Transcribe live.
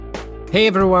Hey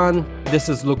everyone, this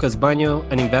is Lucas Banyo,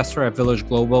 an investor at Village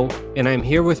Global, and I'm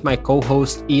here with my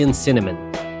co-host Ian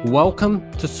Cinnamon.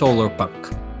 Welcome to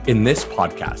Solarpunk. In this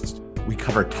podcast, we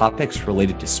cover topics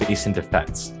related to space and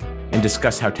defense and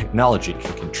discuss how technology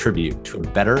can contribute to a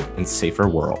better and safer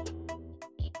world.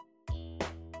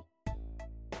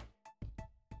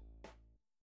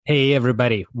 Hey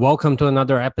everybody, welcome to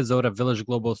another episode of Village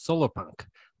Global Solarpunk.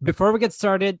 Before we get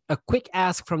started, a quick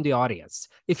ask from the audience.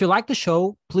 If you like the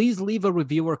show, please leave a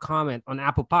review or comment on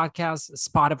Apple Podcasts,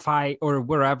 Spotify, or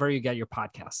wherever you get your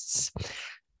podcasts.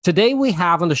 Today, we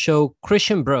have on the show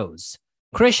Christian Brose.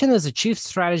 Christian is the Chief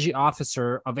Strategy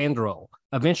Officer of Anduril,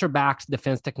 a venture-backed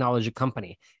defense technology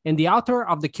company, and the author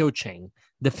of The Kill Chain,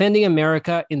 Defending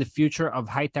America in the Future of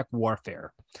High-Tech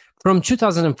Warfare. From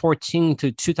 2014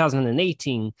 to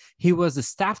 2018, he was the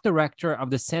staff director of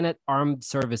the Senate Armed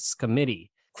Services Committee.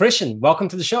 Christian, welcome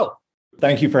to the show.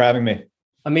 Thank you for having me.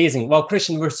 Amazing. Well,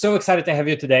 Christian, we're so excited to have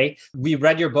you today. We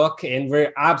read your book and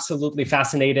we're absolutely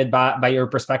fascinated by your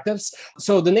perspectives.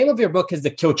 So the name of your book is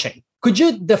The Kill Chain. Could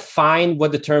you define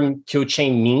what the term kill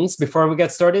chain means before we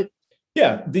get started?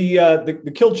 Yeah,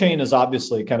 the kill chain is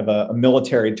obviously kind of a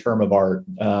military term of art.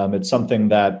 It's something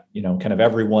that, kind of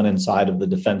everyone inside of the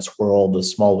defense world, the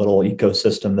small little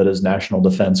ecosystem that is national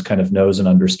defense kind of knows and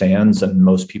understands. And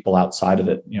most people outside of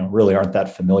it, really aren't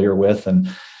that familiar with. And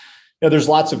there's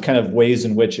lots of kind of ways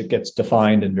in which it gets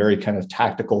defined in very kind of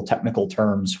tactical, technical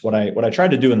terms. What I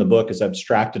tried to do in the book is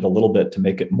abstract it a little bit to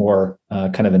make it more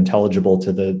kind of intelligible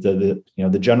to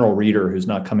the general reader who's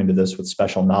not coming to this with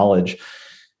special knowledge.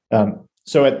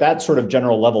 So at that sort of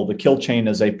general level, the kill chain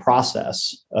is a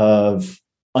process of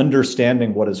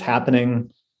understanding what is happening,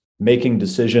 making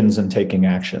decisions, and taking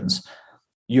actions.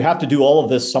 You have to do all of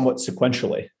this somewhat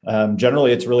sequentially.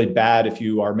 Generally, it's really bad if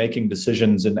you are making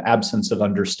decisions in absence of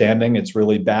understanding. It's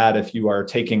really bad if you are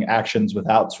taking actions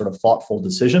without sort of thoughtful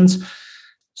decisions.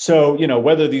 So,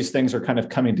 whether these things are kind of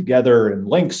coming together in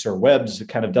links or webs, it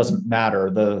kind of doesn't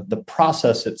matter. The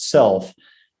process itself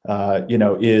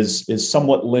is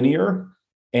somewhat linear,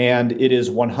 and it is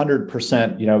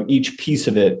 100%, each piece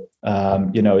of it,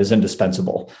 is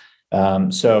indispensable.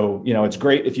 So, it's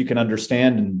great if you can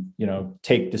understand and,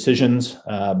 take decisions,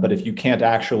 but if you can't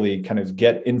actually kind of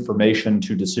get information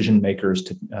to decision makers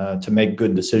to make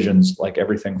good decisions, like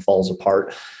everything falls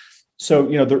apart. So,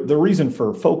 the reason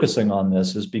for focusing on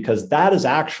this is because that is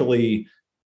actually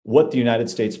what the United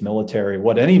States military,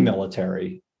 what any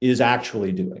military is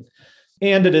actually doing.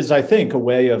 And it is, I think, a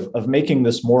way of making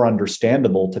this more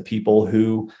understandable to people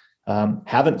who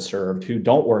haven't served, who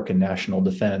don't work in national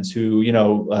defense, who,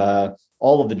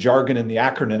 all of the jargon and the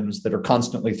acronyms that are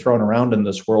constantly thrown around in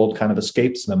this world kind of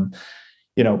escapes them,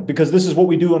 because this is what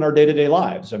we do in our day-to-day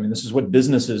lives. I mean, this is what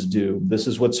businesses do. This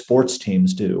is what sports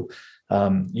teams do.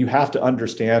 You have to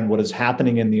understand what is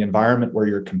happening in the environment where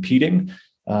you're competing.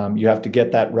 You have to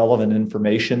get that relevant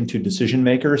information to decision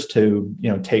makers to,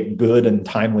 take good and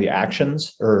timely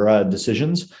actions or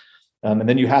decisions. And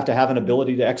then you have to have an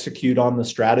ability to execute on the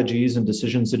strategies and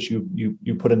decisions that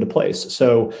you put into place.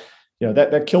 So,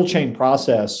 that kill chain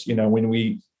process, when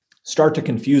we start to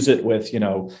confuse it with,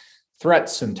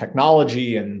 threats and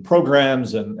technology and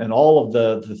programs and all of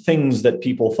the things that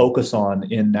people focus on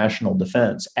in national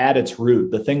defense, at its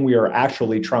root, the thing we are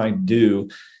actually trying to do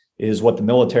is what the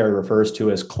military refers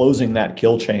to as closing that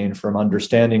kill chain from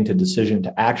understanding to decision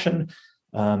to action.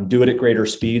 Do it at greater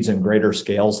speeds and greater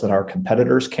scales than our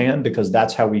competitors can, because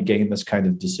that's how we gain this kind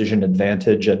of decision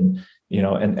advantage and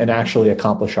actually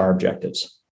accomplish our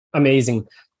objectives. Amazing.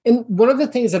 And one of the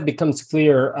things that becomes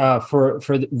clear for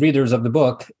the readers of the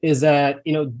book is that,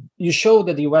 you show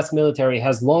that the U.S. military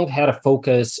has long had a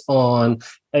focus on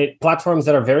platforms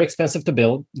that are very expensive to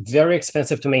build, very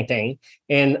expensive to maintain,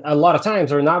 and a lot of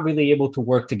times are not really able to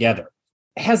work together.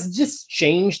 Has this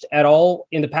changed at all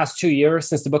in the past 2 years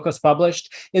since the book was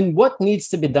published? And what needs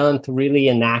to be done to really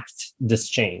enact this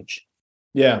change?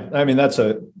 Yeah, I mean, that's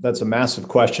a massive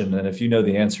question. And if you know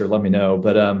the answer, let me know.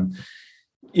 But,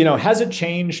 has it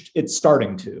changed? It's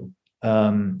starting to,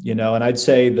 and I'd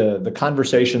say the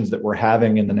conversations that we're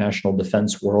having in the national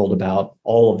defense world about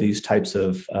all of these types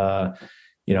of,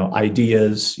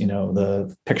 ideas,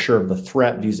 the picture of the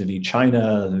threat vis-a-vis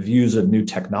China, the views of new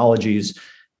technologies,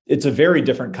 it's a very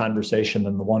different conversation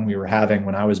than the one we were having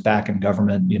when I was back in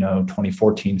government,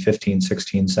 2014, 15,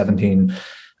 16, 17.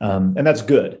 And that's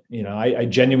good. I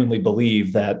genuinely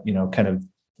believe that, kind of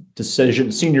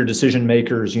senior decision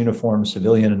makers, uniformed,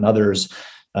 civilian, and others,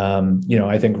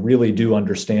 I think really do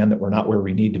understand that we're not where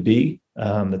we need to be.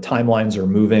 The timelines are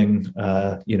moving,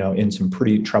 in some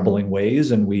pretty troubling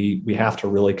ways, and we have to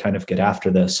really kind of get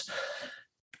after this.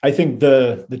 I think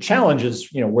the challenge is,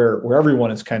 where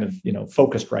everyone is kind of,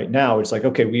 focused right now. It's like,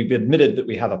 okay, we've admitted that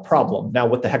we have a problem. Now,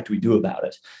 what the heck do we do about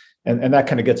it? And that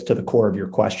kind of gets to the core of your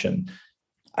question.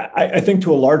 I think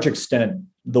to a large extent,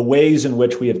 the ways in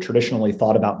which we have traditionally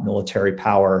thought about military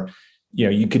power,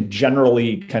 you could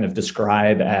generally kind of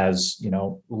describe as,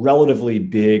 relatively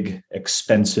big,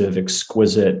 expensive,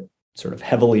 exquisite, sort of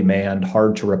heavily manned,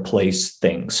 hard to replace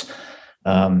things.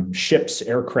 Ships,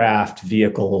 aircraft,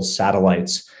 vehicles,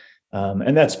 satellites.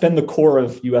 And that's been the core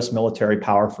of US military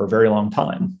power for a very long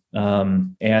time,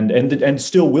 and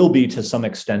still will be to some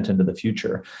extent into the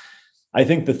future. I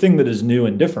think the thing that is new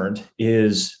and different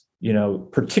is,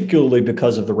 particularly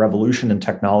because of the revolution in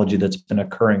technology that's been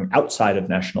occurring outside of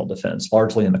national defense,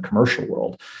 largely in the commercial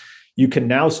world, you can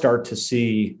now start to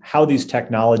see how these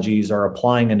technologies are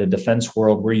applying in a defense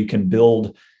world where you can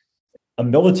build a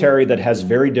military that has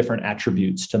very different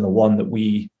attributes than the one that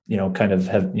we, kind of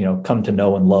have, come to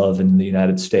know and love in the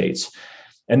United States.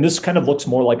 And this kind of looks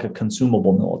more like a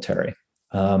consumable military.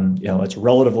 It's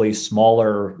relatively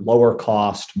smaller, lower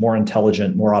cost, more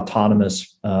intelligent, more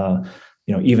autonomous,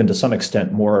 even to some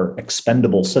extent, more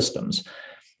expendable systems.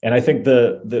 And I think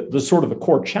the sort of the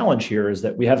core challenge here is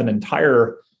that we have an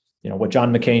entire, what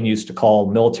John McCain used to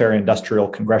call military industrial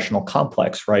congressional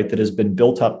complex, right, that has been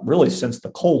built up really since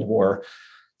the Cold War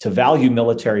to value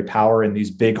military power in these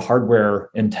big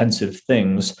hardware intensive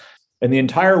things. And the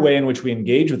entire way in which we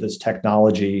engage with this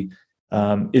technology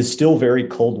is still very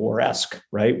Cold War-esque,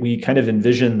 right? We kind of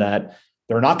envision that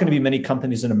there are not going to be many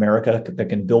companies in America that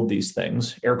can build these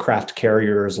things, aircraft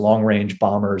carriers, long-range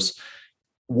bombers.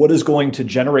 What is going to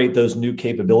generate those new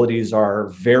capabilities are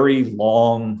very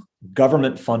long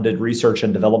government-funded research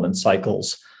and development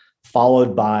cycles,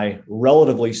 followed by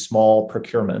relatively small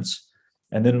procurements.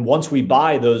 And then once we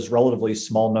buy those relatively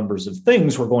small numbers of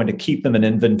things, we're going to keep them in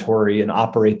inventory and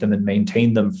operate them and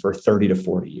maintain them for 30 to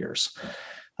 40 years.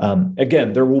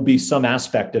 Again, there will be some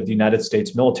aspect of the United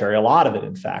States military, a lot of it,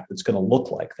 in fact, that's going to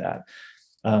look like that.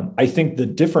 I think the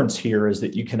difference here is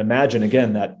that you can imagine,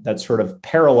 again, that sort of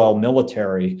parallel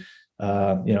military,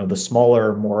 the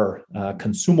smaller, more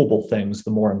consumable things,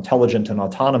 the more intelligent and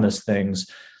autonomous things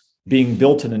being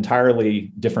built in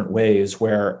entirely different ways,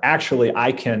 where actually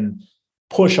I can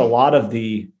push a lot of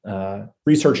the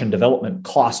research and development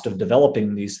cost of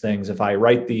developing these things, if I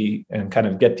write and kind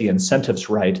of get the incentives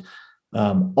right,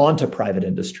 onto private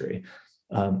industry.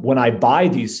 When I buy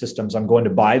these systems, I'm going to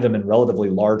buy them in relatively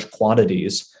large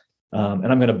quantities, and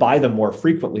I'm going to buy them more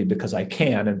frequently because I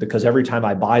can, and because every time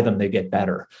I buy them, they get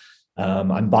better.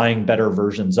 I'm buying better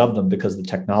versions of them because the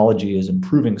technology is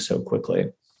improving so quickly.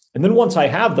 And then once I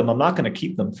have them, I'm not going to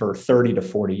keep them for 30 to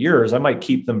 40 years. I might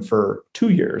keep them for 2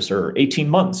 years or 18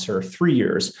 months or 3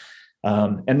 years.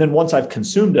 And then once I've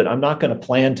consumed it, I'm not going to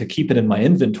plan to keep it in my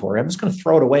inventory. I'm just going to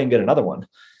throw it away and get another one.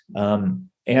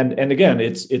 And again,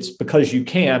 it's because you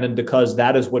can, and because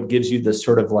that is what gives you this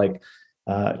sort of like,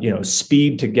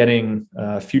 speed to getting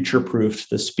future-proofed,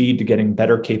 the speed to getting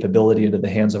better capability into the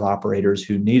hands of operators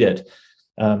who need it.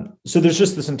 So there's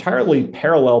just this entirely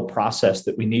parallel process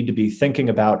that we need to be thinking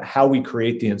about how we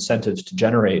create the incentives to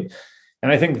generate.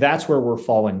 And I think that's where we're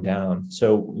falling down.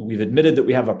 So we've admitted that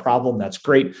we have a problem. That's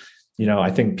great.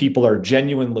 I think people are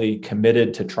genuinely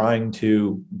committed to trying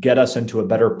to get us into a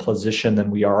better position than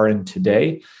we are in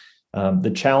today.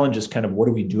 The challenge is kind of, what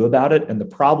do we do about it? And the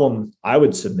problem I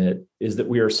would submit is that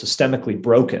we are systemically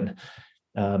broken.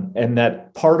 And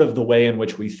that part of the way in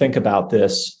which we think about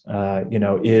this,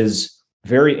 is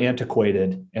very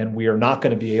antiquated, and we are not going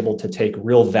to be able to take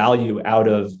real value out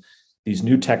of these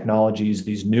new technologies,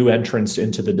 these new entrants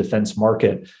into the defense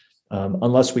market,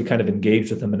 unless we kind of engage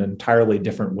with them in an entirely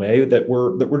different way that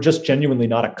we're just genuinely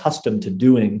not accustomed to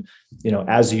doing,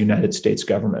 as a United States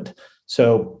government.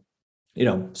 So,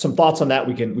 some thoughts on that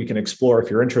we can explore if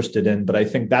you're interested in, but I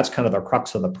think that's kind of the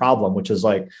crux of the problem, which is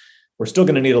like, we're still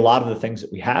going to need a lot of the things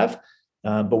that we have,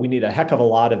 but we need a heck of a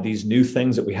lot of these new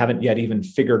things that we haven't yet even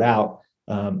figured out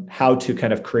how to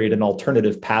kind of create an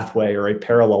alternative pathway or a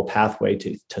parallel pathway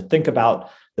to think about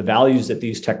the values that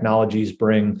these technologies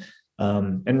bring,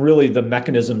 and really the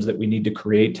mechanisms that we need to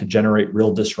create to generate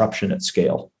real disruption at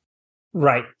scale.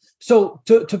 Right. So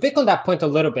to pick on that point a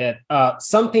little bit,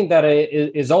 something that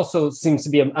is also seems to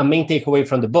be a main takeaway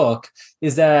from the book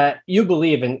is that you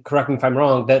believe, and correct me if I'm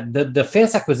wrong, that the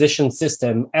defense acquisition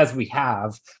system as we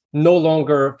have no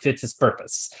longer fits its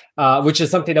purpose, which is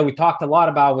something that we talked a lot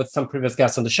about with some previous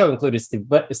guests on the show, including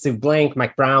Steve Blank,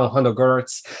 Mike Brown, Hondo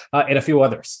Geertz, and a few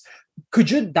others.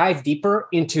 Could you dive deeper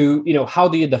into, how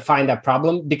do you define that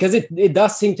problem? Because it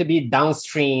does seem to be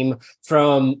downstream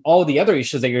from all the other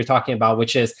issues that you're talking about,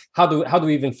 which is how do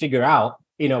we even figure out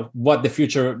what the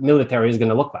future military is going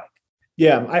to look like.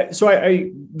 Yeah.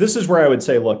 This is where I would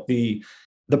say, look, the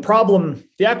problem,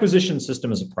 the acquisition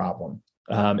system is a problem.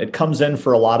 It comes in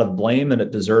for a lot of blame, and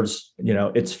it deserves,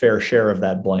 its fair share of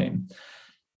that blame.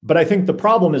 But I think the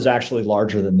problem is actually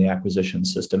larger than the acquisition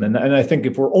system. And I think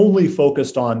if we're only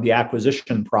focused on the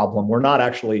acquisition problem, we're not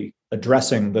actually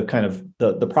addressing the kind of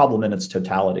the problem in its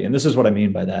totality. And this is what I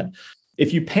mean by that.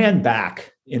 If you pan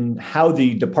back in how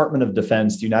the Department of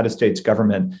Defense, the United States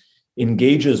government,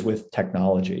 engages with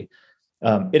technology,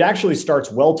 it actually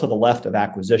starts well to the left of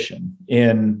acquisition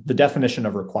in the definition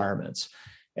of requirements.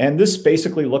 And this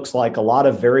basically looks like a lot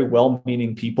of very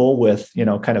well-meaning people with,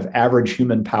 kind of average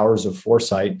human powers of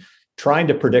foresight trying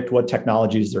to predict what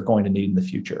technologies they're going to need in the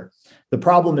future. The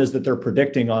problem is that they're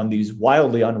predicting on these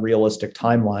wildly unrealistic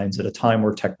timelines at a time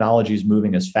where technology is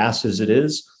moving as fast as it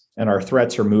is, and our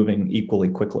threats are moving equally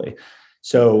quickly.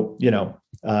 So,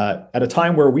 at a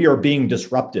time where we are being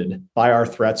disrupted by our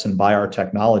threats and by our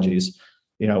technologies,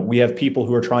 we have people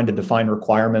who are trying to define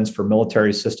requirements for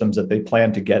military systems that they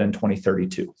plan to get in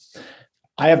 2032.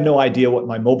 I have no idea what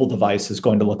my mobile device is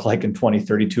going to look like in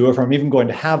 2032, or if I'm even going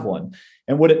to have one.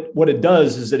 And what it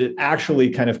does is that it actually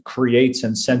kind of creates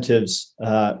incentives,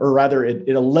 or rather it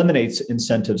eliminates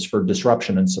incentives for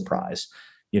disruption and surprise.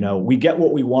 We get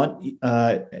what we want,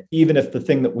 even if the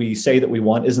thing that we say that we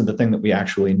want isn't the thing that we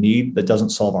actually need, that doesn't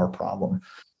solve our problem.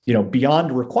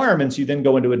 Beyond requirements, you then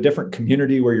go into a different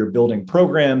community where you're building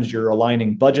programs, you're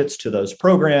aligning budgets to those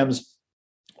programs.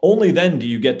 Only then do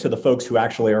you get to the folks who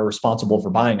actually are responsible for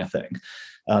buying a thing,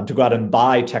 to go out and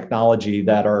buy technology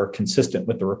that are consistent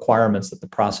with the requirements that the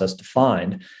process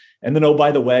defined. And then, oh,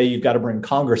 by the way, you've got to bring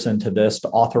Congress into this to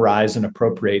authorize and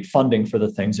appropriate funding for the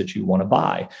things that you want to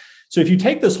buy. So if you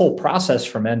take this whole process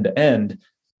from end to end,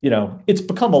 it's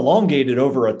become elongated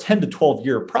over a 10 to 12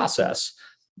 year process.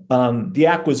 The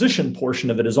acquisition portion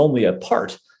of it is only a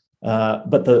part,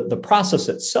 but the process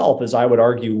itself is, I would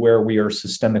argue, where we are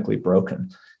systemically broken.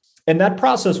 And that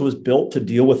process was built to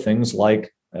deal with things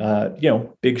like,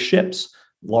 big ships,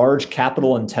 large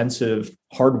capital intensive,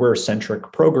 hardware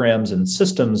centric programs and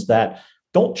systems that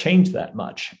don't change that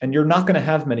much. And you're not going to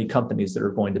have many companies that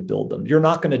are going to build them. You're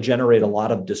not going to generate a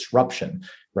lot of disruption,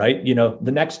 right?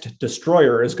 The next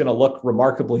destroyer is going to look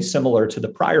remarkably similar to the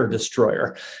prior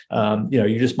destroyer.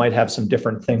 You just might have some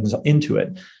different things into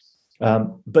it.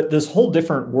 But this whole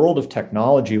different world of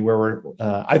technology where we're,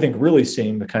 I think, really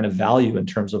seeing the kind of value in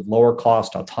terms of lower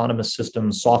cost, autonomous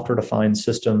systems, software defined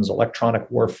systems,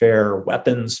 electronic warfare,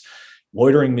 weapons,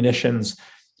 loitering munitions.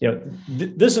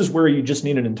 This is where you just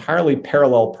need an entirely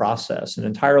parallel process, an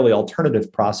entirely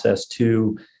alternative process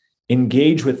to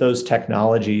engage with those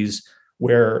technologies,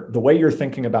 where the way you're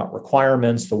thinking about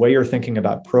requirements, the way you're thinking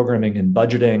about programming and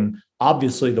budgeting,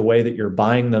 obviously the way that you're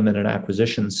buying them in an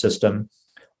acquisition system,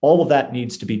 all of that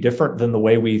needs to be different than the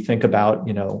way we think about,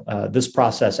 this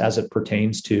process as it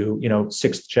pertains to,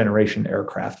 sixth generation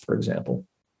aircraft, for example.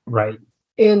 Right.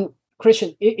 And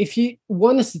Christian, if you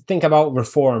want us to think about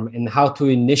reform and how to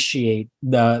initiate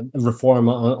the reform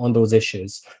on those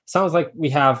issues, sounds like we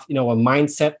have, a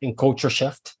mindset and culture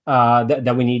shift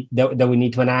that we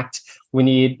need to enact.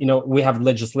 We have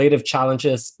legislative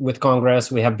challenges with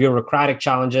Congress. We have bureaucratic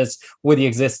challenges with the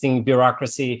existing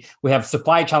bureaucracy. We have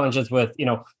supply challenges with,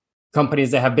 companies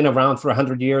that have been around for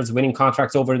 100 years, winning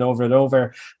contracts over and over and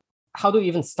over. How do we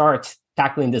even start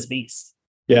tackling this beast?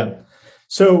 Yeah.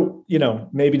 So,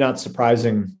 maybe not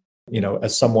surprising,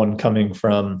 as someone coming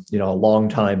from, a long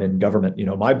time in government,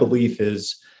 my belief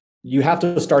is you have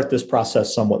to start this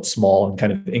process somewhat small and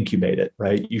kind of incubate it,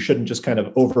 right? You shouldn't just kind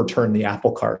of overturn the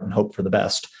apple cart and hope for the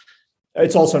best.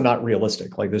 It's also not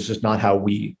realistic. Like, this is just not how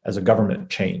we as a government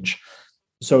change.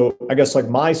 So I guess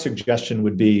my suggestion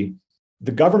would be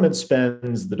the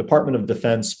Department of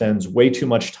Defense spends way too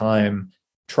much time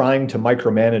trying to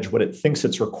micromanage what it thinks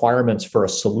its requirements for a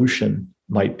solution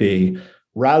might be,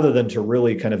 rather than to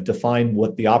really kind of define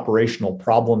what the operational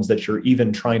problems that you're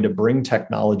even trying to bring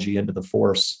technology into the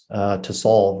force to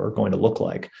solve are going to look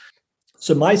like.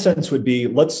 So my sense would be,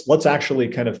 let's actually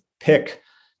kind of pick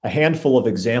a handful of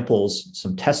examples,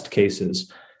 some test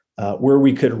cases, where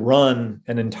we could run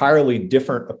an entirely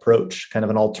different approach, kind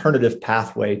of an alternative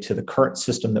pathway to the current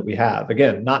system that we have.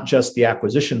 Again, not just the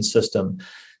acquisition system,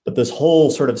 but this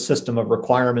whole sort of system of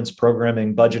requirements,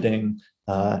 programming, budgeting,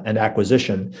 and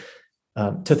acquisition,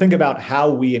 to think about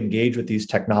how we engage with these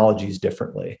technologies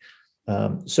differently.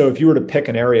 So if you were to pick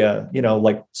an area,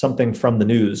 like something from the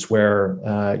news where,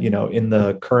 in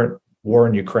the current war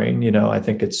in Ukraine, I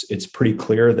think it's pretty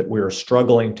clear that we're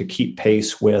struggling to keep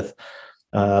pace with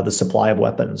the supply of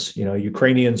weapons.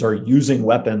 Ukrainians are using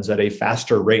weapons at a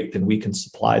faster rate than we can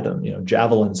supply them.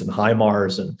 Javelins and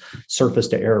HIMARS and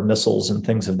surface-to-air missiles and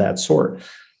things of that sort.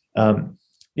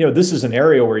 This is an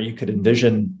area where you could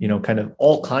envision, kind of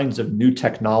all kinds of new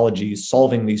technologies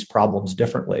solving these problems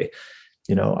differently.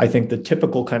 I think the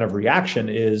typical kind of reaction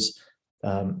is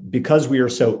because we are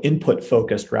so input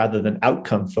focused rather than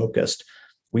outcome focused,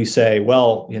 we say,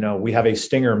 well, we have a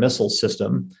Stinger missile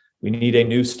system. We need a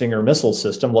new Stinger missile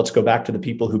system. Let's go back to the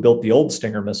people who built the old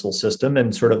Stinger missile system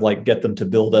and sort of like get them to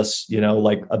build us,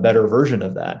 like a better version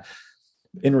of that.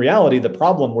 In reality, the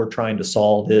problem we're trying to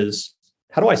solve is,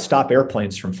 how do I stop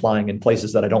airplanes from flying in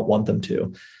places that I don't want them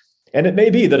to? And it may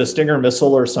be that a Stinger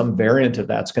missile or some variant of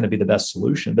that's going to be the best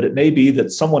solution, but it may be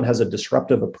that someone has a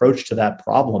disruptive approach to that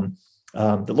problem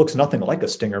that looks nothing like a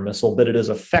Stinger missile, but it is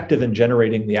effective in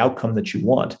generating the outcome that you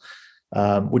want.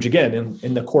 Which again,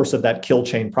 in the course of that kill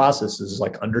chain process is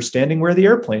like understanding where the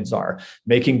airplanes are,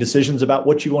 making decisions about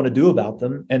what you want to do about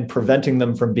them, and preventing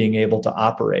them from being able to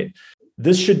operate.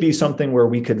 This should be something where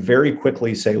we could very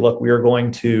quickly say, look, we are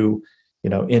going to,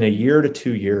 in a year to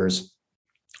 2 years,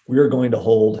 we are going to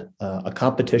hold a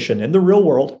competition in the real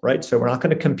world, right? So we're not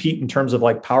going to compete in terms of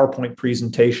like PowerPoint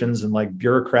presentations and like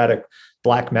bureaucratic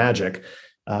black magic.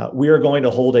 We are going to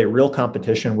hold a real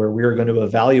competition where we are going to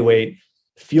evaluate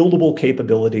fieldable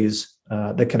capabilities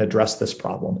that can address this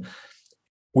problem.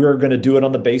 We're going to do it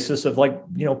on the basis of like,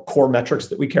 core metrics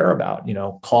that we care about,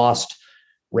 cost,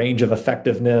 range of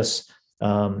effectiveness,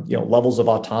 levels of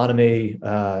autonomy,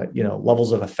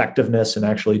 levels of effectiveness and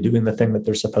actually doing the thing that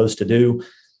they're supposed to do,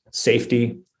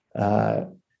 safety.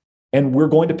 And we're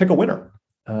going to pick a winner.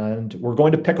 And we're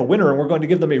going to pick a winner and we're going to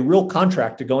give them a real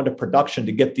contract to go into production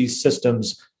to get these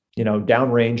systems,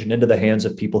 downrange and into the hands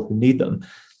of people who need them.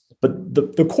 But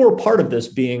the core part of this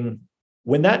being,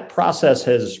 when that process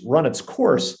has run its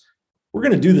course, we're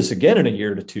going to do this again in a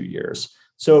year to 2 years.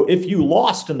 So if you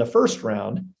lost in the first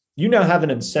round, you now have an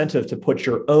incentive to put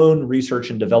your own research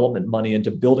and development money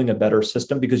into building a better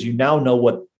system, because you now know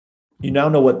what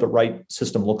the right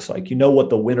system looks like. You know what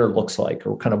the winner looks like,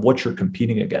 or kind of what you're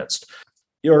competing against.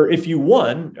 Or if you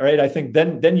won, right, I think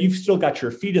then you've still got your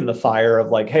feet in the fire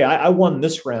of like, hey, I won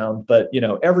this round, but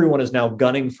everyone is now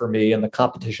gunning for me in the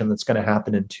competition that's going to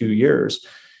happen in 2 years.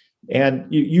 And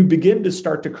you begin to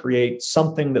start to create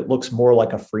something that looks more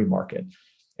like a free market.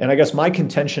 And I guess my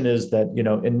contention is that,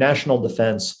 in national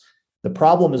defense, the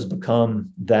problem has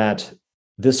become that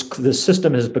this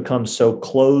system has become so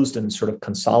closed and sort of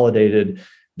consolidated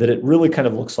that it really kind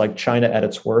of looks like China at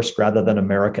its worst rather than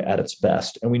America at its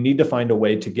best. And we need to find a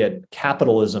way to get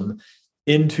capitalism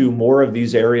into more of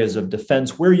these areas of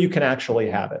defense where you can actually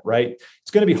have it, right?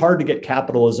 It's going to be hard to get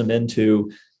capitalism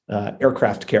into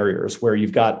aircraft carriers, where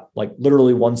you've got like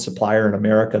literally one supplier in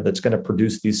America that's going to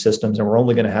produce these systems, and we're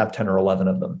only going to have 10 or 11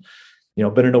 of them.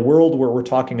 But in a world where we're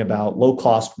talking about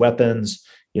low-cost weapons,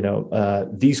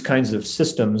 these kinds of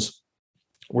systems,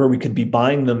 where we could be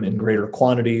buying them in greater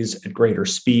quantities at greater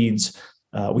speeds,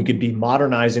 we could be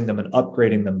modernizing them and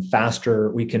upgrading them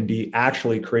faster. We can be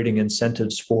actually creating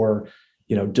incentives for,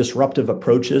 disruptive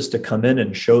approaches to come in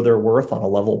and show their worth on a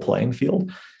level playing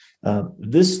field.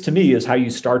 This, to me, is how you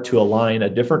start to align a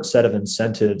different set of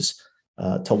incentives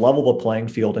to level the playing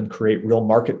field and create real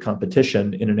market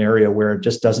competition in an area where it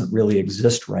just doesn't really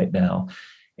exist right now.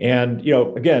 And,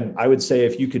 again, I would say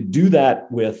if you could do that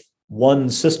with one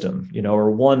system,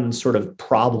 or one sort of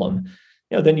problem,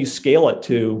 then you scale it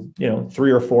to,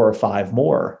 3 or 4 or 5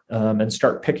 more, and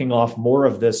start picking off more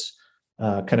of this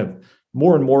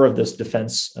more and more of this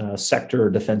defense sector,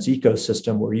 defense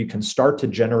ecosystem, where you can start to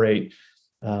generate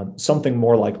something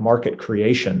more like market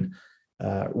creation,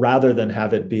 rather than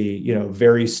have it be,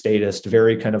 very statist,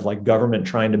 very kind of like government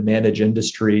trying to manage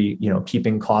industry,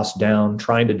 keeping costs down,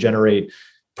 trying to generate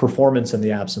performance in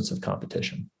the absence of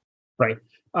competition. Right.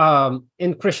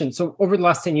 And Christian, so over the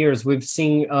last 10 years, we've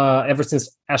seen, ever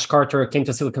since Ash Carter came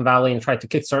to Silicon Valley and tried to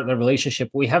kickstart the relationship,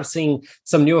 we have seen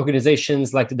some new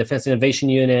organizations like the Defense Innovation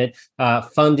Unit,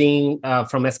 funding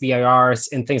from SBIRs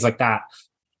and things like that.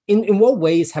 In what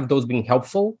ways have those been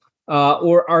helpful?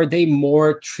 Or are they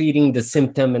more treating the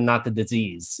symptom and not the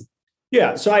disease?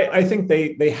 Yeah, so I think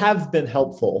they have been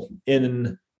helpful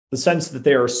in the sense that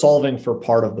they are solving for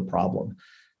part of the problem.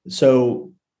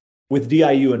 So with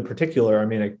DIU in particular, I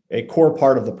mean, a core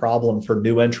part of the problem for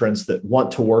new entrants that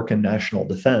want to work in national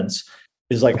defense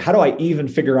is like, how do I even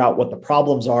figure out what the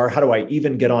problems are? How do I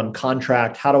even get on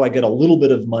contract? How do I get a little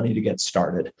bit of money to get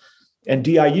started? And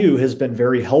DIU has been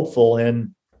very helpful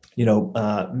in,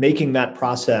 making that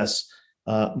process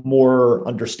more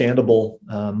understandable,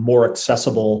 more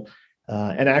accessible,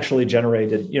 and actually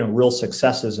generated, real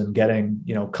successes in getting,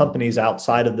 companies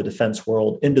outside of the defense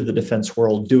world into the defense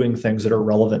world, doing things that are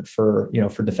relevant for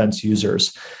defense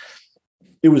users.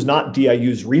 It was not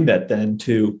DIU's remit then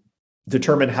to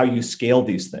determine how you scale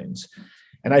these things.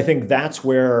 And I think that's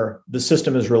where the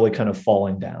system is really kind of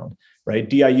falling down, right?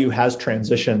 DIU has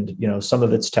transitioned, some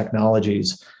of its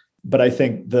technologies, but I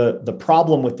think the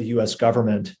problem with the US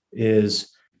government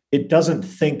is it doesn't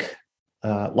think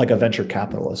like a venture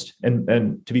capitalist.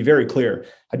 And to be very clear,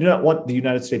 I do not want the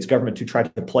United States government to try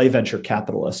to play venture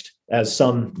capitalist, as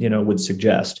some, would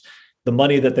suggest. The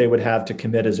money that they would have to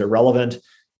commit is irrelevant,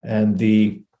 and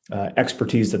the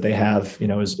expertise that they have,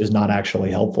 is not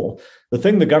actually helpful. The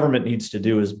thing the government needs to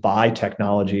do is buy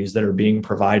technologies that are being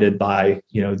provided by,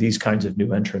 these kinds of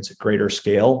new entrants at greater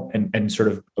scale, and sort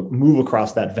of move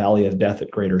across that valley of death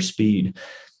at greater speed.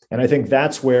 And I think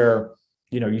that's where,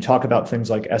 you talk about things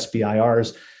like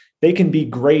SBIRs. They can be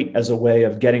great as a way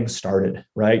of getting started,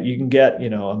 right? You can get,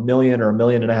 $1 million or $1.5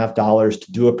 million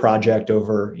to do a project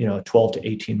over, a 12 to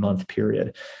 18 month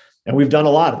period. And we've done a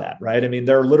lot of that, right? I mean,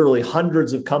 there are literally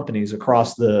hundreds of companies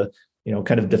across the,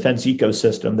 kind of defense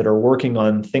ecosystem that are working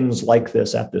on things like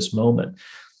this at this moment.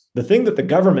 The thing that the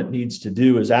government needs to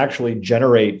do is actually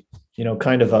generate,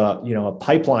 kind of a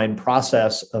pipeline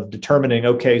process of determining,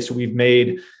 okay, so we've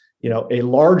made, a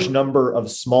large number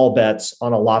of small bets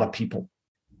on a lot of people.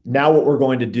 Now what we're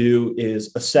going to do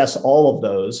is assess all of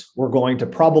those. We're going to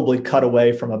probably cut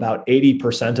away from about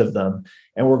 80% of them,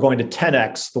 and we're going to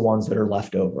 10x the ones that are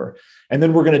left over. And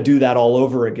then we're going to do that all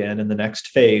over again in the next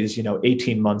phase,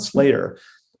 18 months later.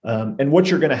 And what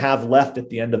you're going to have left at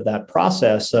the end of that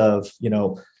process of,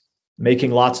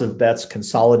 making lots of bets,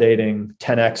 consolidating,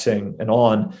 10xing, and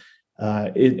on,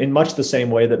 in much the same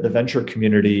way that the venture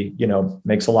community,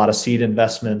 makes a lot of seed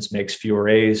investments, makes fewer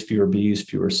A's, fewer B's,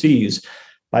 fewer C's.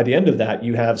 By the end of that,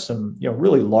 you have some,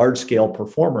 really large scale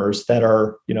performers that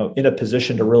are, in a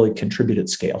position to really contribute at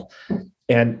scale.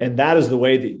 And that is the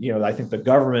way that, I think the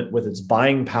government, with its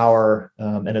buying power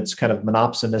and its kind of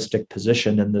monopsonistic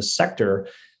position in this sector,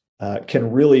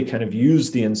 can really kind of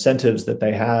use the incentives that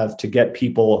they have to get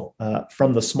people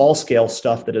from the small scale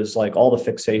stuff that is like all the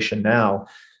fixation now,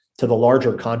 to the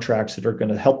larger contracts that are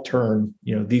going to help turn,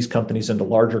 these companies into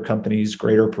larger companies,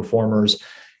 greater performers.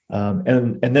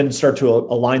 And then start to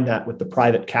align that with the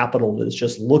private capital that is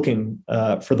just looking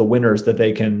for the winners that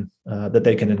they can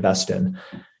invest in.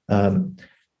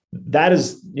 That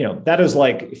is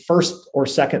like first or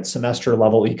second semester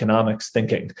level economics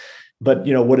thinking. But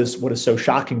what is so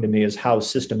shocking to me is how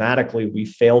systematically we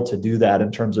fail to do that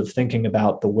in terms of thinking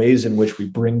about the ways in which we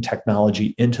bring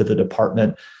technology into the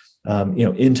department,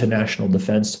 into national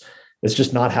defense. It's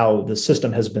just not how the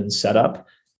system has been set up.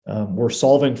 We're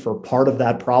solving for part of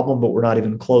that problem, but we're not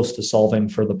even close to solving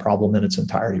for the problem in its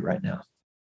entirety right now.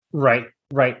 Right.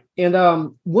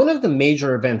 And one of the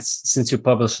major events since you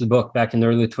published the book back in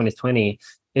early 2020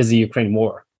 is the Ukraine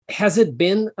war. Has it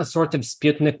been a sort of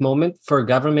Sputnik moment for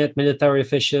government, military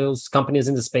officials, companies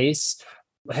in the space?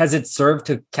 Has it served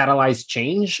to catalyze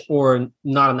change, or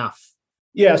not enough?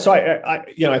 Yeah, so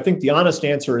I think the honest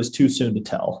answer is too soon to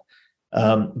tell.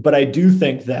 But I do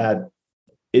think that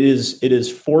it is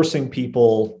forcing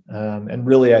people and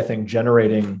really, I think,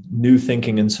 generating new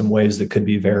thinking in some ways that could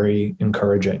be very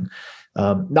encouraging.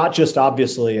 Not just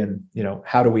obviously in,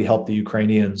 how do we help the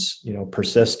Ukrainians,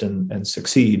 persist and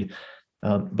succeed,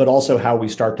 but also how we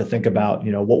start to think about,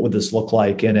 what would this look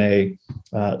like in a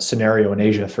scenario in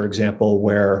Asia, for example,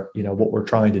 where, what we're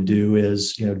trying to do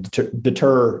is,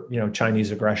 deter,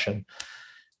 Chinese aggression.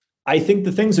 I think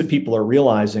the things that people are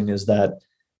realizing is that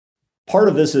part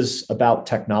of this is about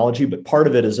technology, but part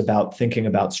of it is about thinking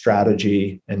about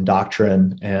strategy and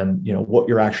doctrine and, what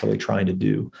you're actually trying to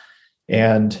do.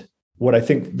 And what I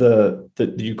think the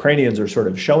Ukrainians are sort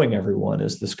of showing everyone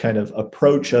is this kind of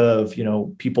approach of,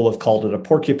 people have called it a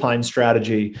porcupine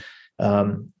strategy.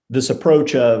 This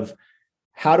approach of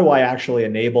how do I actually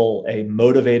enable a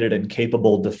motivated and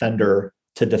capable defender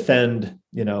to defend,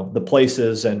 the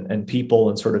places and people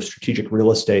and sort of strategic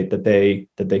real estate that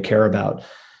they care about.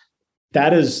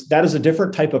 That is a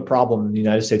different type of problem than the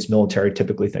United States military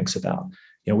typically thinks about.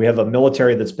 We have a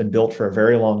military that's been built for a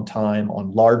very long time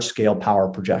on large scale power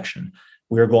projection.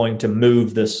 We're going to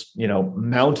move this,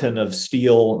 mountain of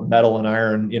steel, metal, and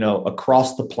iron,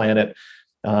 across the planet.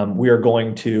 We are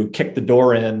going to kick the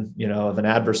door in, of an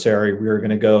adversary. We are going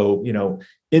to go,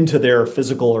 into their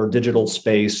physical or digital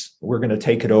space. We're going to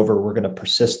take it over. We're going to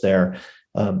persist there.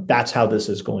 That's how this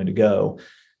is going to go.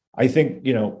 I think,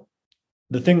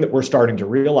 the thing that we're starting to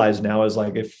realize now is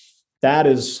like, if that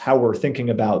is how we're thinking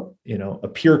about, a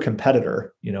peer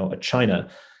competitor, a China,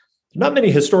 not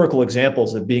many historical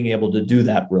examples of being able to do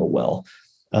that real well.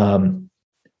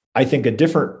 I think a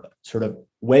different sort of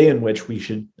way in which we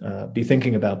should be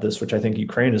thinking about this, which I think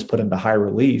Ukraine has put into high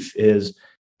relief, is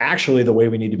actually the way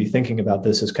we need to be thinking about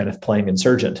this is kind of playing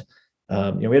insurgent. We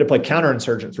had to play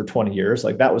counterinsurgent for 20 years.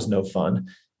 Like, that was no fun.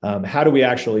 How do we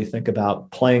actually think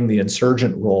about playing the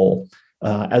insurgent role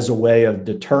as a way of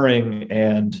deterring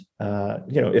and,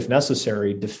 if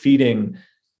necessary, defeating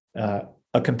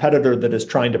a competitor that is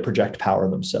trying to project power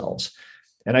themselves?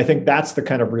 And I think that's the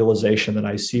kind of realization that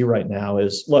I see right now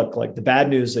is, look, like, the bad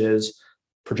news is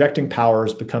projecting power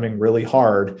is becoming really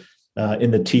hard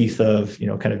in the teeth of,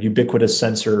 kind of ubiquitous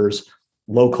sensors,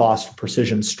 low cost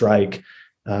precision strike,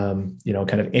 kind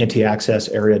of anti-access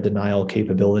area denial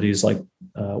capabilities like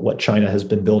what China has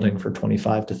been building for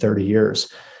 25 to 30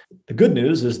 years. The good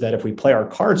news is that if we play our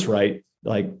cards right,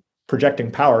 like,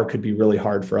 projecting power could be really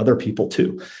hard for other people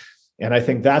too. And I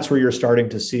think that's where you're starting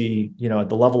to see, at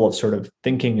the level of sort of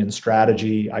thinking and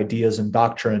strategy, ideas and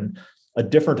doctrine, a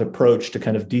different approach to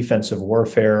kind of defensive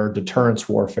warfare, deterrence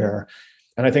warfare.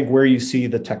 And I think where you see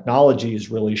the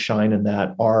technologies really shine in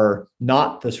that are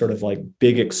not the sort of like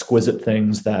big, exquisite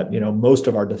things that, most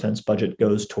of our defense budget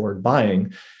goes toward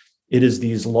buying. It is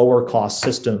these lower cost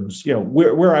systems,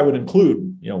 where I would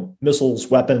include, missiles,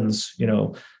 weapons,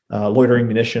 loitering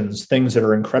munitions, things that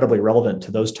are incredibly relevant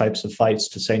to those types of fights,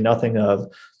 to say nothing of,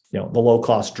 the low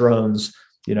cost drones,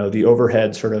 the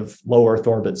overhead sort of low Earth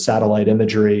orbit satellite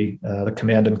imagery, the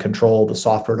command and control, the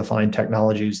software defined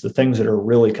technologies, the things that are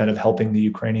really kind of helping the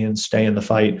Ukrainians stay in the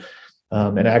fight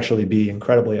and actually be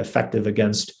incredibly effective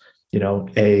against,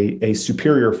 a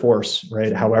superior force,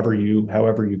 right? However you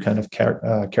kind of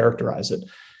characterize it.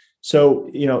 So,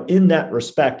 in that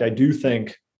respect, I do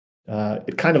think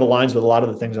it kind of aligns with a lot of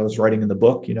the things I was writing in the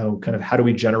book, kind of how do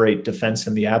we generate defense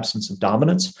in the absence of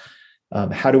dominance?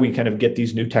 How do we kind of get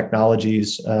these new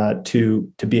technologies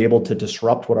to be able to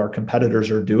disrupt what our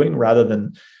competitors are doing rather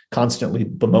than constantly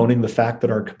bemoaning the fact that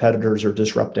our competitors are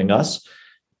disrupting us?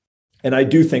 And I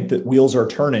do think that wheels are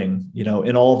turning,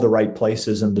 in all of the right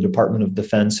places in the Department of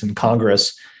Defense and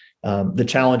Congress. The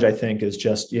challenge, I think, is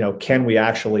just, can we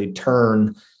actually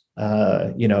turn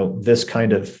this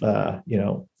kind of,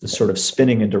 this sort of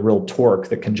spinning into real torque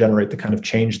that can generate the kind of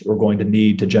change that we're going to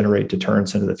need to generate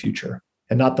deterrence into the future,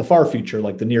 and not the far future,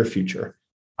 like the near future.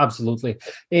 Absolutely.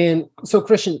 And so,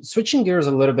 Christian, switching gears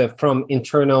a little bit from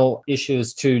internal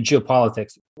issues to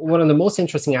geopolitics, one of the most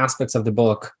interesting aspects of the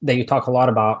book that you talk a lot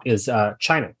about is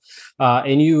China.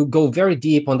 And you go very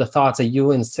deep on the thoughts that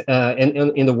you and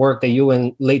in the work that you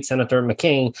and late Senator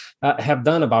McCain have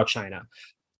done about China.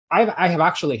 I have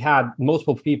actually had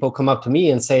multiple people come up to me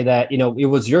and say that, it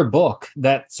was your book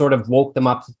that sort of woke them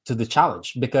up to the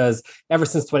challenge, because ever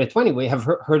since 2020, we have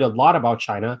heard a lot about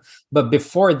China. But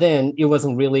before then, it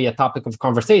wasn't really a topic of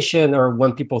conversation, or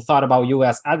when people thought about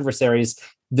U.S. adversaries,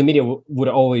 the media would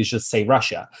always just say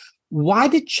Russia. Why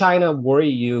did China worry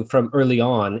you from early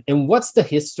on? And what's the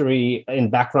history and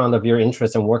background of your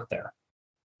interest and work there?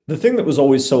 The thing that was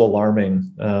always so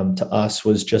alarming to us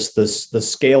was just the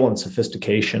scale and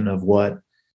sophistication of what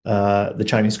the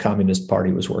Chinese Communist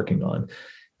Party was working on.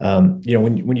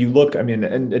 When you look,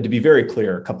 and to be very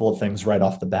clear, a couple of things right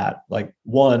off the bat. Like,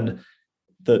 one,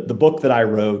 the book that I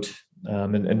wrote,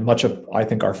 and much of, I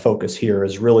think, our focus here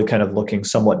is really kind of looking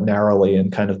somewhat narrowly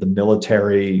in kind of the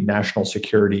military, national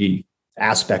security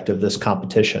aspect of this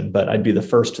competition. But I'd be the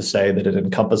first to say that it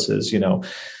encompasses,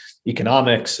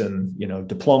 economics and,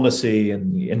 diplomacy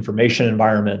and the information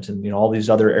environment and, all these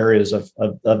other areas of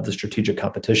the strategic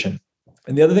competition.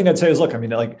 And the other thing I'd say is, look,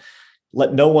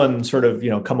 let no one sort of,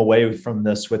 come away from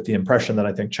this with the impression that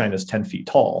I think China's 10 feet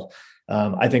tall.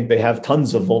 I think they have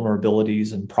tons of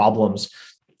vulnerabilities and problems.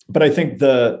 But I think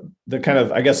the kind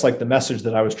of, I guess, like the message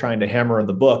that I was trying to hammer in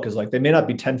the book is, like, they may not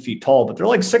be 10 feet tall, but they're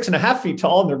like 6.5 feet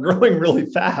tall, and they're growing really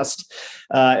fast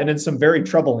and in some very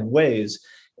troubling ways.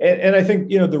 And I think,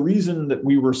 the reason that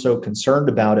we were so concerned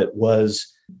about it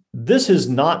was this has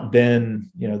not been,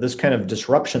 this kind of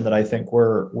disruption that I think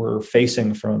we're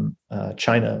facing from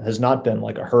China has not been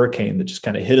like a hurricane that just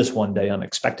kind of hit us one day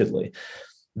unexpectedly.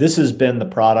 This has been the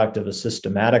product of a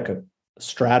systematic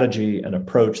strategy and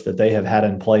approach that they have had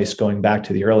in place going back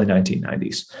to the early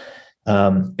 1990s.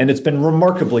 And it's been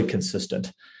remarkably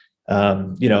consistent.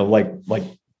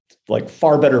 Like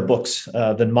far better books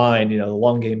than mine, The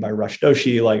Long Game by Rush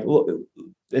Doshi,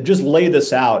 it just lay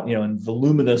this out, in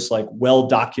voluminous,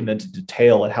 well-documented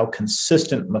detail at how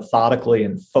consistent, methodically,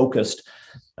 and focused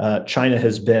China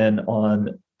has been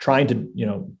on trying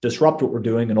to, disrupt what we're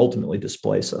doing and ultimately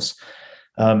displace us.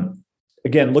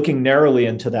 Again, looking narrowly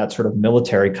into that sort of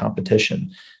military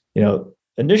competition,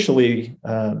 initially,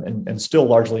 and still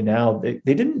largely now, they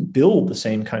didn't build the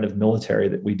same kind of military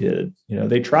that we did.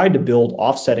 They tried to build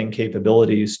offsetting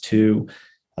capabilities to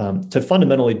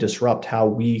fundamentally disrupt how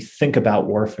we think about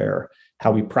warfare,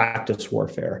 how we practice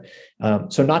warfare.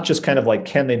 So not just kind of like,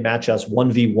 can they match us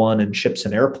 1v1 in ships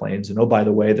and airplanes? And oh, by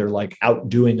the way, they're like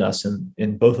outdoing us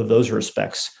in both of those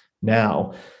respects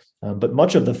now. But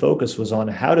much of the focus was on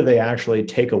how do they actually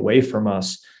take away from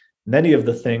us many of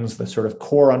the things, the sort of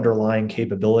core underlying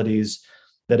capabilities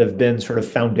that have been sort of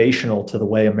foundational to the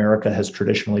way America has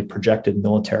traditionally projected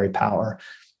military power,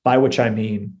 by which I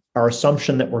mean our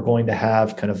assumption that we're going to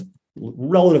have kind of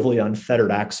relatively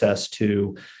unfettered access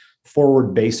to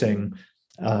forward basing,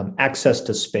 access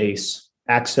to space,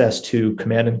 access to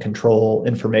command and control,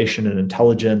 information and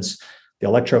intelligence, the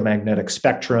electromagnetic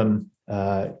spectrum,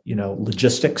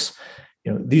 logistics.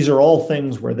 These are all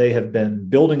things where they have been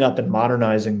building up and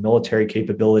modernizing military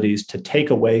capabilities to take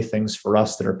away things for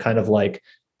us that are kind of like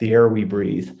the air we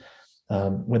breathe.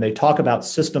 When they talk about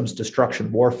systems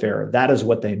destruction warfare, that is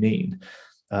what they mean.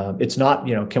 It's not,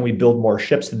 can we build more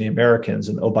ships than the Americans?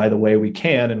 And oh, by the way, we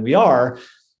can, and we are.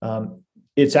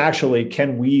 It's actually,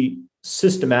 can we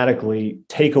systematically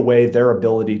take away their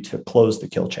ability to close the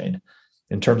kill chain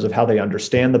in terms of how they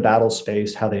understand the battle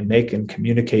space, how they make and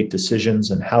communicate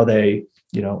decisions, and how they,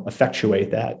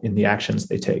 effectuate that in the actions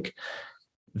they take.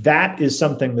 That is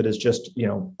something that is just,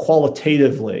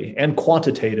 qualitatively and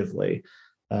quantitatively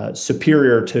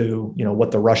superior to,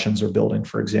 what the Russians are building,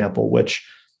 for example, which,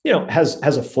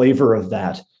 has a flavor of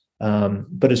that.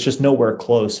 But it's just nowhere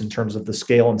close in terms of the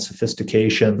scale and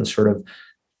sophistication, the sort of,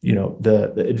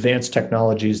 the advanced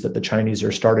technologies that the Chinese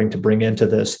are starting to bring into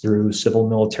this through civil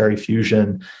military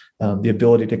fusion, the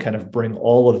ability to kind of bring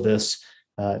all of this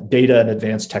data and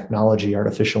advanced technology,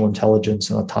 artificial intelligence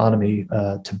and autonomy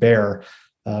to bear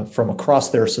from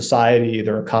across their society,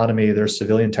 their economy, their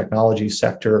civilian technology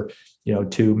sector,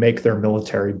 to make their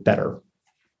military better.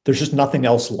 There's just nothing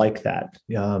else like that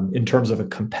in terms of a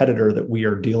competitor that we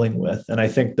are dealing with. And I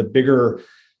think the bigger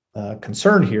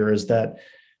concern here is that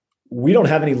we don't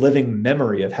have any living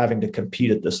memory of having to compete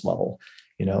at this level.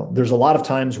 There's a lot of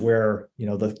times where,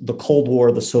 the Cold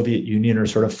War, the Soviet Union are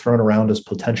sort of thrown around as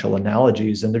potential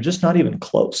analogies, and they're just not even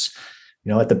close.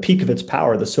 At the peak of its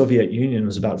power, the Soviet Union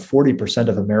was about 40%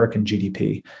 of American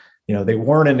GDP. They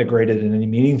weren't integrated in any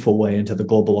meaningful way into the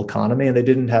global economy, and they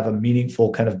didn't have a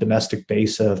meaningful kind of domestic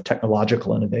base of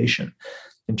technological innovation.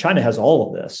 And China has all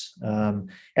of this.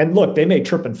 And look, they may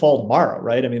trip and fall tomorrow,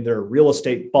 right? I mean, their real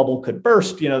estate bubble could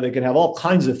burst. They could have all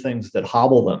kinds of things that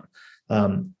hobble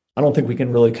them. I don't think we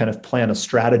can really kind of plan a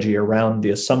strategy around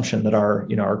the assumption that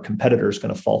our competitor is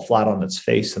going to fall flat on its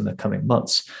face in the coming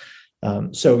months.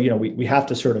 So we have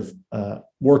to sort of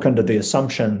work under the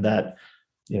assumption that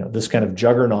this kind of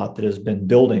juggernaut that has been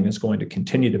building is going to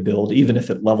continue to build, even if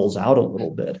it levels out a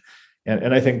little bit.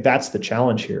 And I think that's the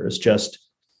challenge here is just,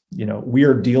 we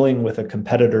are dealing with a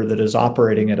competitor that is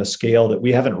operating at a scale that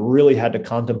we haven't really had to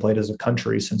contemplate as a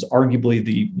country since arguably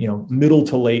the, middle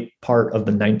to late part of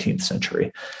the 19th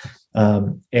century.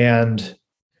 And,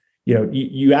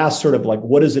 you ask sort of like,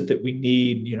 what is it that we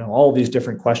need? All of these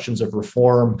different questions of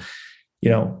reform,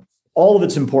 all of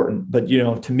it's important, but,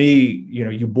 to me,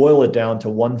 you boil it down to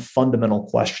one fundamental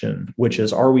question, which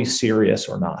is, are we serious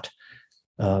or not?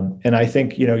 And I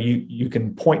think, you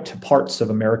can point to parts of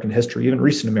American history, even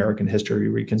recent American history,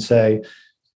 where you can say,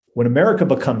 when America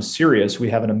becomes serious, we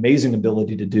have an amazing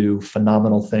ability to do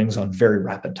phenomenal things on very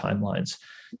rapid timelines.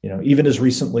 Even as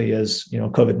recently as,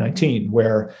 COVID-19,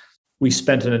 where we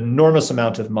spent an enormous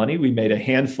amount of money. We made a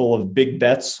handful of big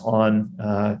bets on,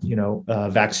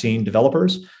 vaccine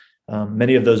developers.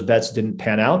 Many of those bets didn't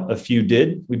pan out. A few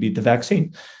did. We beat the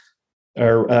vaccine,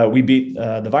 or we beat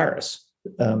the virus.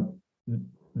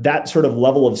 That sort of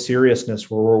level of seriousness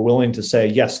where we're willing to say,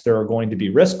 yes, there are going to be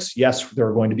risks. Yes, there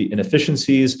are going to be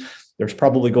inefficiencies. There's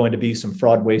probably going to be some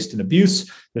fraud, waste, and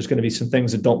abuse. There's going to be some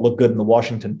things that don't look good in the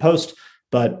Washington Post,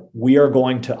 but we are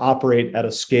going to operate at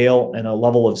a scale and a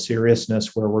level of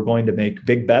seriousness where we're going to make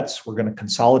big bets. We're going to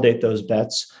consolidate those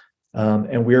bets,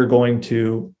 and we are going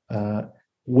to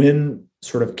win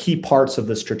sort of key parts of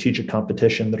the strategic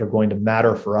competition that are going to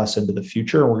matter for us into the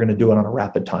future. And we're going to do it on a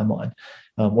rapid timeline.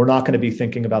 We're not going to be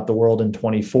thinking about the world in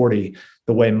 2040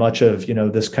 the way much of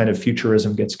this kind of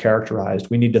futurism gets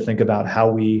characterized. We need to think about how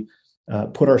we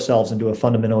put ourselves into a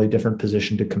fundamentally different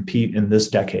position to compete in this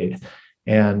decade.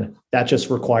 And that just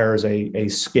requires a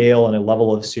scale and a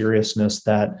level of seriousness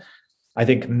that I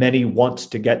think many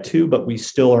want to get to, but we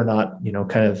still are not,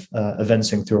 kind of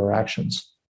evincing through our actions.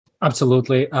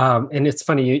 Absolutely. And it's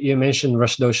funny, you mentioned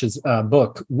Rush Dosh's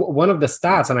book. One of the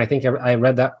stats, and I think I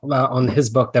read that on his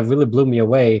book that really blew me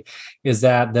away, is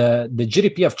that the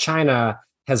GDP of China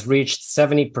has reached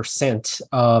 70%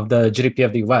 of the GDP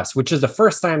of the US, which is the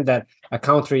first time that a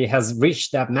country has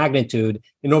reached that magnitude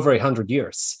in over 100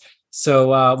 years.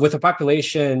 So with a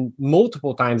population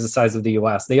multiple times the size of the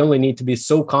US, they only need to be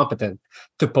so competent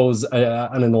to pose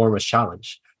an enormous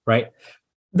challenge, right?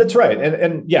 That's right.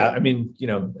 And yeah, I mean,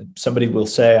 somebody will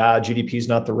say, GDP is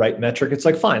not the right metric. It's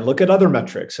like, fine, look at other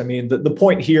metrics. I mean, the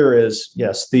point here is,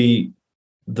 yes, the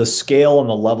scale and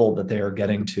the level that they are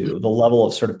getting to, the level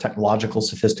of sort of technological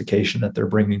sophistication that they're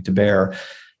bringing to bear,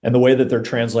 and the way that they're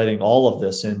translating all of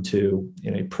this into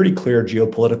a pretty clear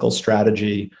geopolitical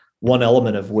strategy, one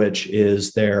element of which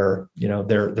is their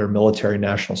military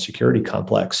national security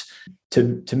complex.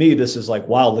 To me, this is like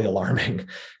wildly alarming.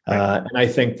 And I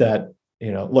think that,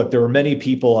 look, there were many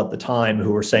people at the time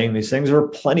who were saying these things. There were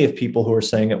plenty of people who were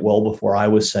saying it well before I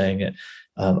was saying it.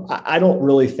 I don't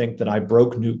really think that I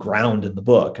broke new ground in the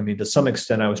book. I mean, to some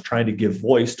extent, I was trying to give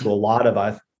voice to a lot of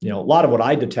what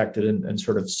I detected and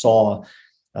sort of saw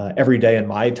every day in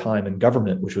my time in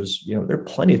government, which was, there are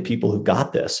plenty of people who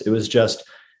got this. It was just,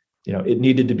 it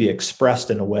needed to be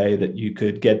expressed in a way that you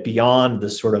could get beyond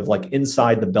this sort of like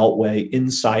inside the beltway,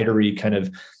 insidery kind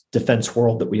of defense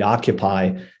world that we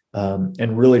occupy.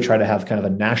 And really try to have kind of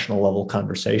a national level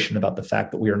conversation about the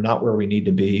fact that we are not where we need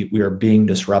to be. We are being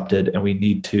disrupted, and we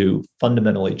need to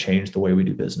fundamentally change the way we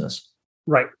do business.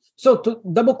 Right. So to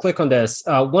double click on this,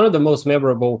 one of the most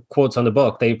memorable quotes on the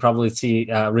book that you probably see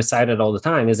recited all the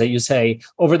time is that you say,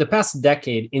 over the past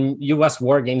decade in U.S.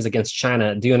 war games against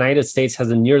China, the United States has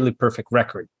a nearly perfect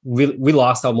record. We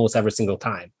lost almost every single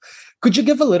time. Could you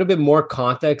give a little bit more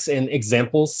context and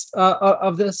examples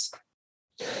of this?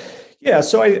 Yeah.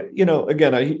 So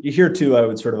here too, I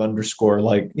would sort of underscore,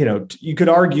 like, you could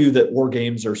argue that war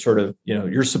games are sort of,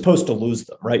 you're supposed to lose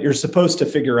them, right? You're supposed to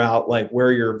figure out like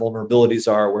where your vulnerabilities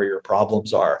are, where your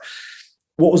problems are.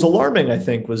 What was alarming, I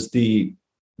think, was the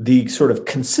sort of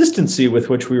consistency with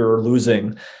which we were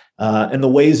losing and the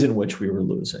ways in which we were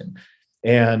losing.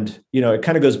 And, it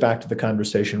kind of goes back to the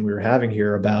conversation we were having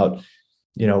here about,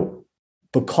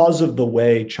 because of the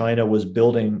way China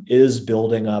is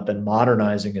building up and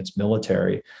modernizing its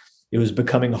military, it was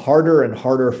becoming harder and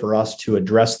harder for us to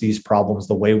address these problems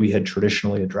the way we had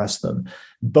traditionally addressed them,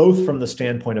 both from the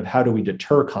standpoint of how do we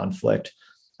deter conflict,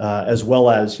 as well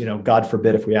as, God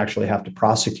forbid, if we actually have to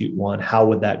prosecute one, how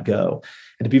would that go?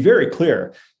 And to be very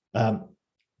clear,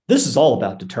 this is all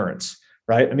about deterrence,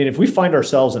 right? I mean, if we find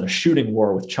ourselves in a shooting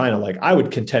war with China, like I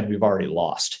would contend we've already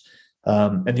lost.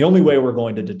 And the only way we're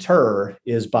going to deter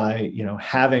is by,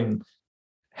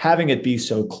 having it be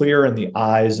so clear in the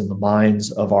eyes and the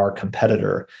minds of our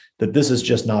competitor that this is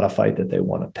just not a fight that they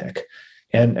want to pick.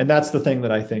 And that's the thing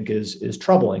that I think is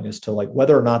troubling, as to like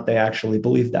whether or not they actually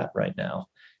believe that right now.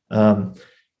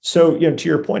 So, to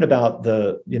your point about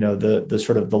the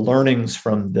sort of the learnings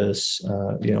from this,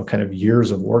 kind of years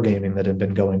of wargaming that had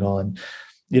been going on,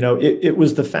 it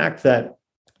was the fact that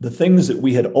the things that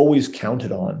we had always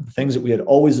counted on, the things that we had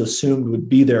always assumed would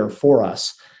be there for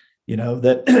us,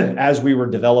 that as we were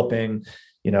developing,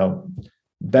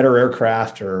 better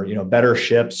aircraft or, better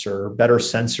ships or better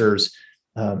sensors,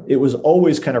 it was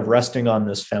always kind of resting on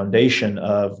this foundation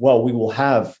of, well, we will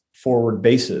have forward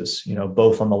bases,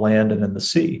 both on the land and in the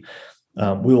sea.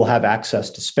 We will have access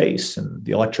to space and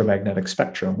the electromagnetic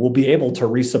spectrum. We'll be able to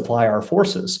resupply our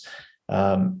forces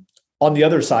on the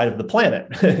other side of the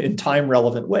planet in time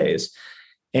relevant ways.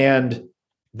 And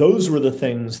those were the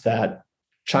things that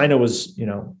China was,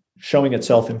 showing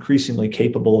itself increasingly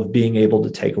capable of being able to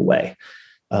take away.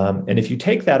 And if you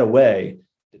take that away,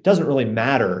 it doesn't really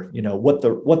matter, what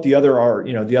the other are,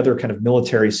 the other kind of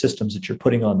military systems that you're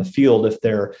putting on the field. If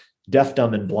they're deaf,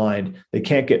 dumb, and blind, they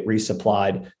can't get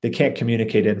resupplied. They can't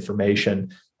communicate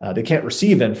information. They can't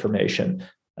receive information.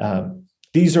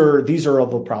 These are all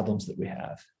the problems that we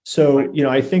have. So,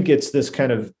 I think it's this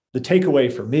kind of, the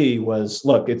takeaway for me was,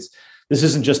 look, this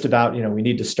isn't just about, we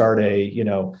need to start a,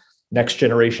 next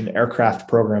generation aircraft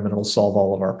program and it'll solve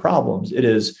all of our problems.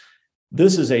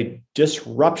 This is a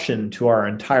disruption to our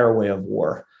entire way of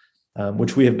war,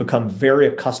 which we have become very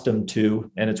accustomed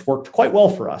to, and it's worked quite well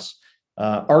for us,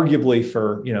 arguably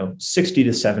for, 60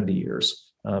 to 70 years,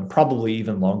 probably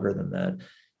even longer than that.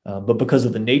 But because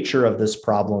of the nature of this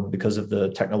problem, because of the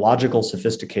technological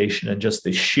sophistication and just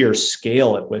the sheer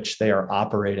scale at which they are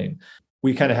operating,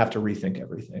 we kind of have to rethink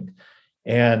everything.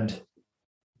 And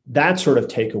that sort of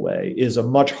takeaway is a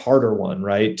much harder one,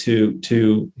 right? To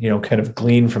kind of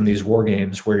glean from these war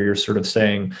games, where you're sort of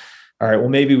saying, all right, well,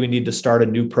 maybe we need to start a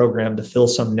new program to fill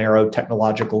some narrow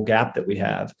technological gap that we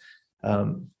have.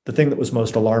 The thing that was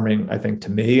most alarming, I think, to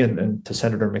me and to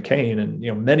Senator McCain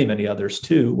and many, many others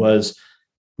too, was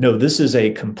no, this is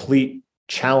a complete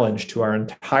challenge to our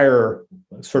entire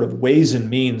sort of ways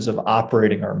and means of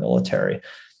operating our military.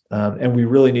 And we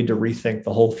really need to rethink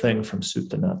the whole thing from soup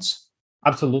to nuts.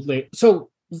 Absolutely. So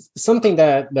something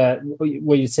that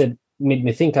what you said made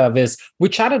me think of is we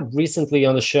chatted recently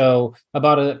on the show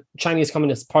about a Chinese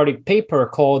Communist Party paper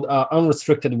called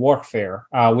Unrestricted Warfare,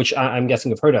 which I'm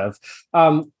guessing you've heard of.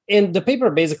 And the paper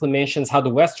basically mentions how the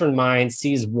Western mind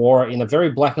sees war in a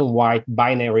very black and white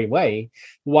binary way,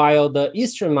 while the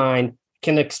Eastern mind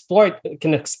can exploit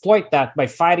that by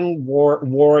fighting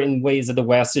war in ways that the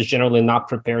West is generally not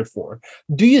prepared for.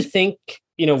 Do you think,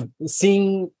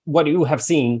 seeing what you have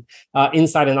seen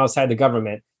inside and outside the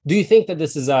government, do you think that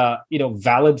this is a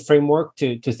valid framework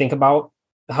to think about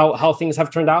how things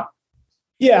have turned out?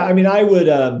 Yeah, I mean, I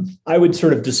would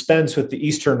sort of dispense with the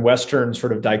Eastern-Western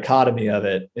sort of dichotomy of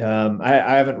it.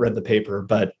 I haven't read the paper,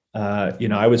 but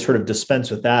I would sort of dispense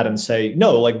with that and say,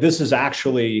 no, like this is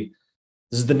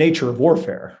the nature of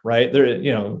warfare, right? There,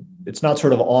 it's not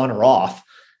sort of on or off.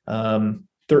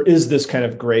 There is this kind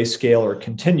of gray scale or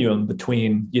continuum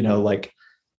between, like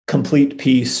complete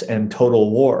peace and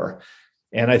total war.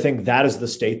 And I think that is the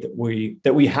state that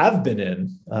we have been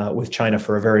in with China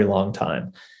for a very long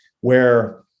time,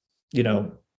 where,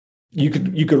 you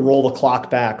could roll the clock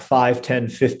back 5, 10,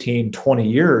 15, 20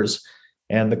 years,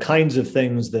 and the kinds of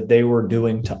things that they were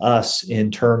doing to us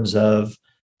in terms of,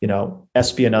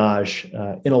 espionage,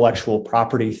 intellectual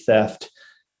property theft,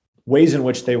 ways in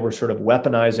which they were sort of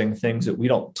weaponizing things that we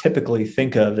don't typically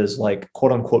think of as like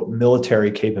quote unquote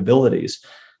military capabilities.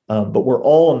 But we're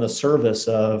all in the service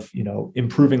of,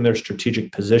 improving their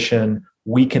strategic position,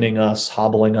 weakening us,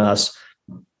 hobbling us,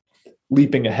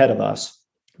 leaping ahead of us.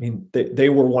 I mean, they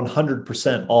were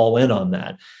 100% all in on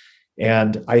that.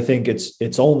 And I think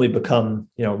it's only become,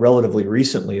 relatively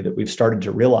recently that we've started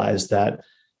to realize that,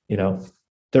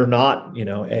 they're not,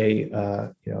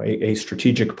 a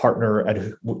strategic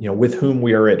partner with whom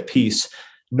we are at peace,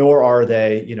 nor are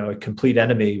they, a complete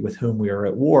enemy with whom we are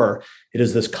at war. It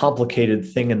is this complicated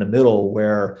thing in the middle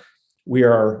where we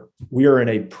are in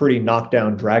a pretty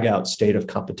knockdown, drag out state of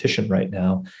competition right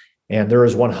now. And there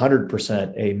is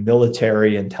 100% a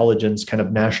military intelligence kind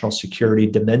of national security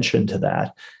dimension to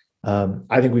that.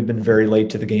 I think we've been very late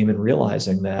to the game in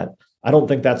realizing that. I don't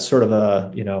think that's sort of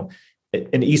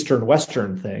an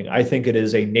Eastern-Western thing. I think it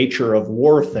is a nature of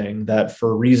war thing that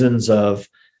for reasons of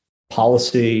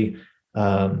policy,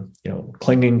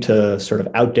 clinging to sort of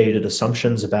outdated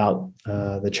assumptions about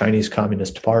the Chinese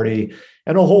Communist Party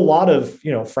and a whole lot of,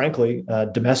 frankly,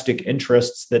 domestic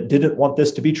interests that didn't want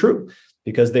this to be true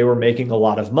because they were making a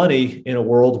lot of money in a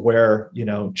world where,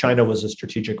 China was a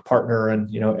strategic partner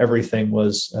and, everything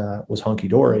was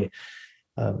hunky-dory.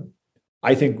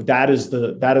 I think that is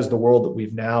the world that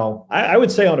we've now, I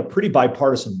would say on a pretty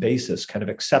bipartisan basis, kind of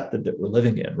accepted that we're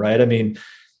living in, right? I mean,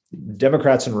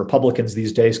 Democrats and Republicans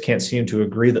these days can't seem to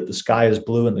agree that the sky is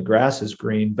blue and the grass is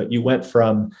green, but you went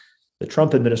from the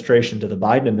Trump administration to the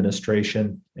Biden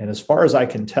administration. And as far as I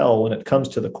can tell, when it comes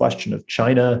to the question of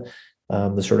China,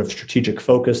 the sort of strategic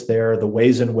focus there, the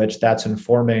ways in which that's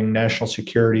informing national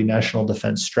security, national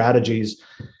defense strategies,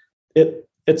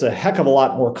 it's a heck of a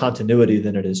lot more continuity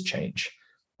than it is change.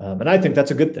 And I think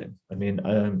that's a good thing. I mean,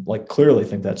 I clearly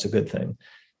think that's a good thing.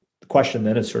 The question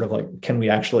then is sort of like, can we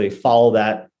actually follow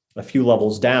that a few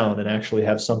levels down and actually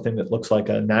have something that looks like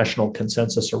a national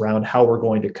consensus around how we're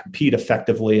going to compete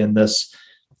effectively in this,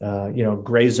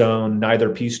 gray zone, neither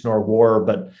peace nor war,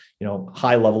 but,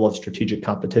 high level of strategic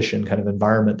competition kind of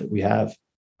environment that we have.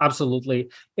 Absolutely.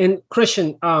 And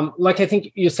Christian, like I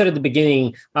think you said at the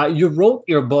beginning, you wrote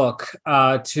your book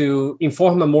to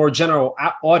inform a more general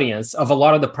audience of a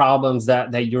lot of the problems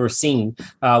that you're seeing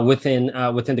within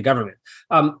the government.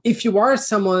 If you are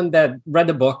someone that read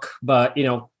the book, but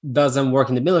doesn't work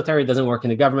in the military, doesn't work in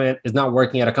the government, is not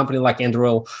working at a company like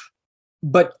Anduril,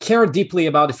 but care deeply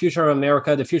about the future of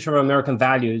America, the future of American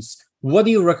values, what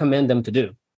do you recommend them to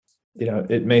do?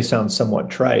 It may sound somewhat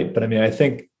trite, but I mean, I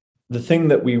think the thing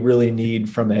that we really need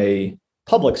from a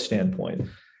public standpoint,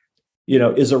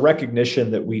 is a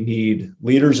recognition that we need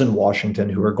leaders in Washington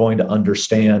who are going to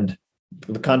understand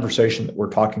the conversation that we're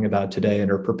talking about today and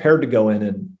are prepared to go in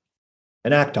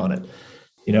and act on it,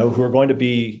 who are going to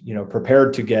be,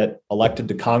 prepared to get elected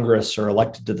to Congress or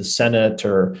elected to the Senate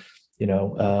or,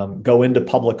 go into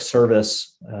public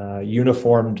service,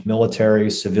 uniformed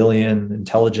military, civilian,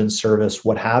 intelligence service,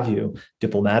 what have you,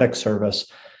 diplomatic service.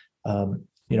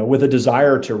 with a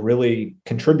desire to really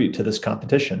contribute to this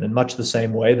competition in much the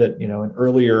same way that, in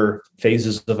earlier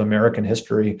phases of American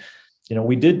history,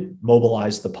 we did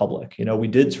mobilize the public. We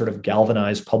did sort of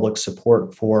galvanize public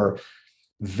support for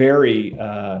very,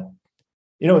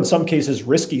 in some cases,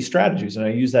 risky strategies. And I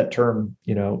use that term,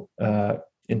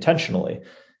 intentionally.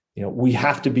 We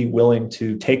have to be willing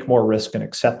to take more risk and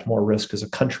accept more risk as a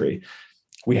country.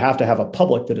 We have to have a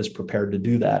public that is prepared to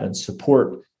do that and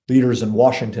support leaders in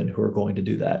Washington who are going to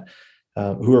do that,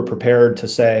 who are prepared to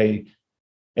say,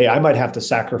 hey, I might have to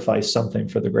sacrifice something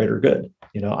for the greater good.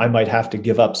 I might have to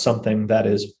give up something that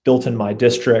is built in my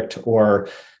district or,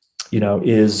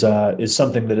 is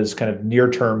something that is kind of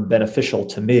near-term beneficial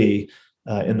to me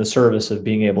in the service of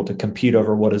being able to compete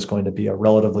over what is going to be a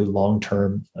relatively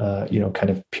long-term, kind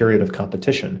of period of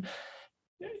competition.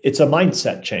 It's a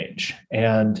mindset change,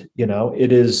 and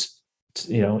it is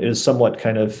somewhat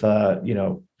kind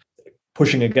of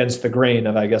pushing against the grain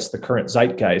of, I guess, the current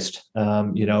zeitgeist.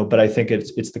 But I think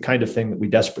it's the kind of thing that we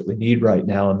desperately need right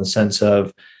now, in the sense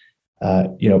of a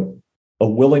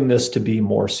willingness to be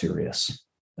more serious.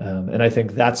 And I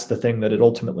think that's the thing that it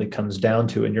ultimately comes down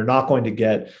to. And you're not going to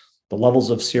get the levels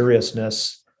of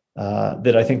seriousness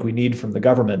that I think we need from the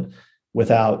government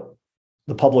without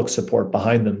the public support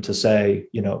behind them to say,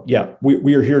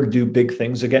 we are here to do big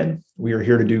things again. We are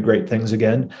here to do great things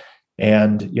again.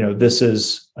 And, this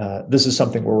is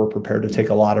something where we're prepared to take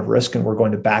a lot of risk, and we're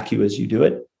going to back you as you do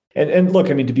it. And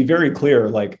look, I mean, to be very clear,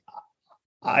 like,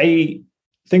 I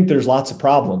think there's lots of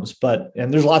problems,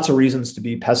 and there's lots of reasons to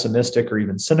be pessimistic or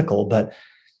even cynical. But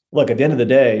look, at the end of the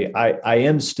day, I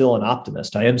am still an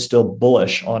optimist. I am still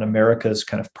bullish on America's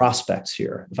kind of prospects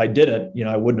here. If I didn't,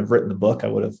 I wouldn't have written the book. I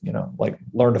would have,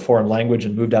 learned a foreign language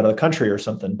and moved out of the country or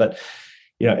something. But,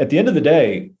 at the end of the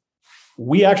day,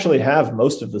 we actually have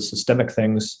most of the systemic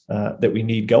things that we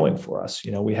need going for us.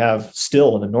 We have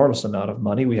still an enormous amount of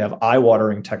money. We have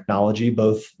eye-watering technology,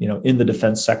 both, in the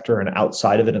defense sector and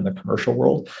outside of it in the commercial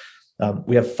world.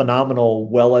 We have phenomenal,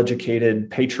 well-educated,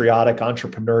 patriotic,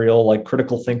 entrepreneurial,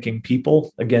 critical thinking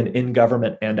people, again, in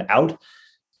government and out.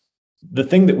 The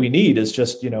thing that we need is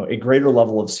just, a greater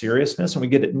level of seriousness, and we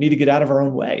need to get out of our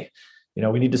own way.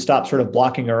 We need to stop sort of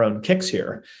blocking our own kicks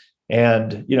here.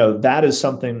 And, that is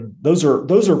something, those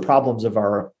are problems of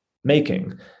our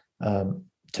making.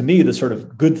 To me, the sort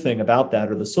of good thing about that,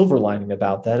 or the silver lining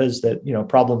about that, is that,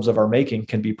 problems of our making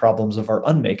can be problems of our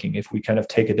unmaking if we kind of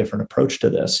take a different approach to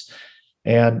this.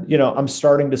 And, I'm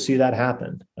starting to see that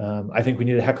happen. I think we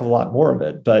need a heck of a lot more of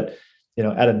it. But,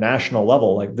 at a national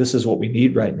level, this is what we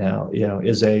need right now,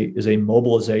 is a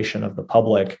mobilization of the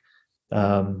public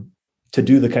to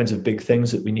do the kinds of big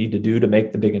things that we need to do to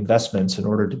make the big investments in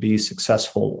order to be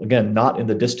successful, again, not in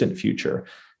the distant future,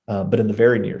 but in the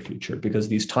very near future, because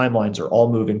these timelines are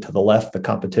all moving to the left. The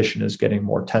competition is getting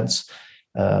more tense.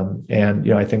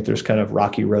 And, I think there's kind of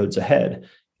rocky roads ahead.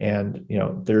 And,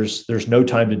 there's no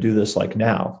time to do this like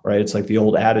now, right? It's like the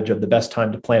old adage of the best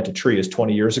time to plant a tree is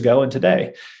 20 years ago and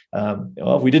today.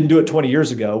 If we didn't do it 20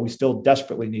 years ago, we still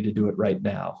desperately need to do it right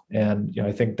now. And,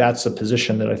 I think that's a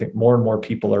position that I think more and more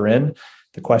people are in.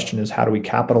 The question is, how do we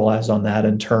capitalize on that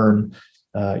and turn,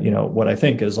 what I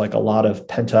think is like a lot of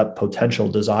pent up potential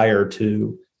desire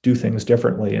to do things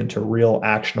differently into real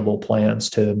actionable plans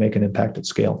to make an impact at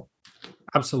scale.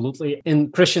 Absolutely.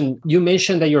 And Christian, you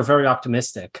mentioned that you're very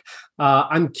optimistic.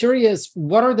 I'm curious,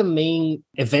 what are the main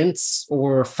events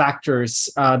or factors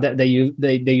that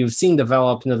you've seen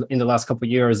develop in the last couple of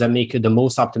years that make you the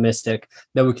most optimistic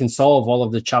that we can solve all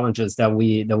of the challenges that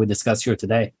we discussed here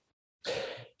today?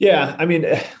 Yeah, I mean,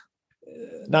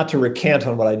 not to recant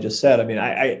on what I just said. I mean,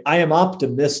 I am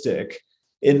optimistic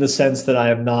in the sense that I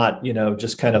am not,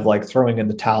 just kind of like throwing in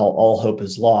the towel, all hope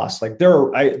is lost. Like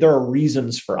there are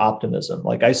reasons for optimism.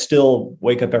 Like I still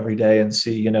wake up every day and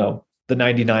see, the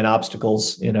 99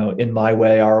 obstacles, in my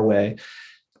way, our way.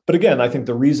 But again, I think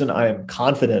the reason I am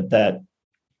confident that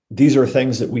these are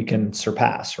things that we can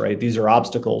surpass, right? These are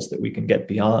obstacles that we can get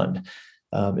beyond,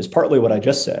 is partly what I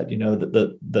just said.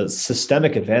 The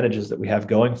systemic advantages that we have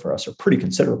going for us are pretty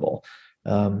considerable.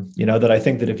 That I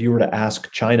think that if you were to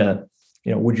ask China,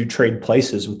 would you trade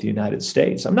places with the United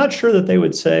States? I'm not sure that they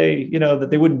would say, that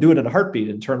they wouldn't do it in a heartbeat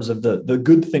in terms of the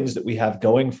good things that we have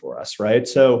going for us, right?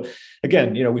 So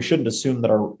again, we shouldn't assume that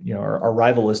our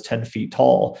rival is 10 feet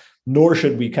tall, nor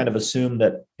should we kind of assume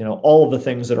that, all of the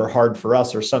things that are hard for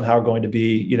us are somehow going to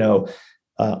be,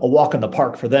 a walk in the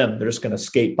park for them. They're just going to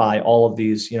skate by all of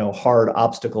these, hard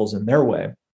obstacles in their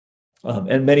way,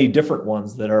 and many different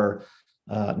ones that are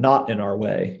not in our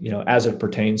way, as it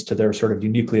pertains to their sort of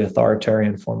uniquely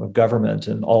authoritarian form of government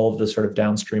and all of the sort of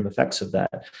downstream effects of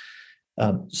that.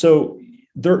 So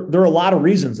there are a lot of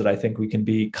reasons that I think we can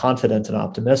be confident and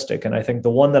optimistic. And I think the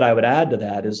one that I would add to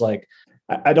that is like,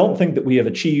 I don't think that we have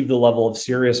achieved the level of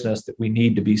seriousness that we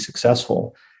need to be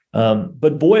successful.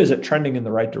 But boy, is it trending in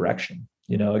the right direction.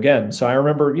 Again, so I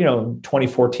remember, in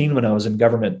 2014 when I was in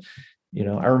government,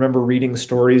 I remember reading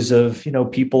stories of,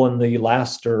 people in the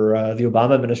last or the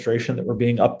Obama administration that were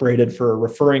being upbraided for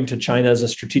referring to China as a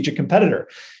strategic competitor,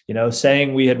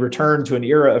 saying we had returned to an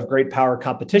era of great power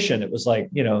competition. It was like,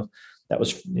 that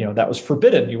was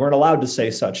forbidden. You weren't allowed to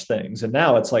say such things. And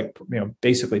now it's like,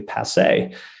 basically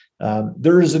passé.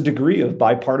 There is a degree of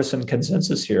bipartisan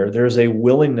consensus here. There's a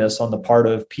willingness on the part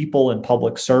of people in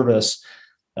public service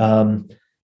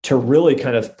to really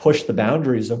kind of push the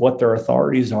boundaries of what their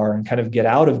authorities are and kind of get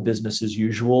out of business as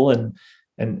usual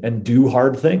and do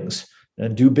hard things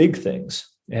and do big things.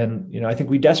 And, I think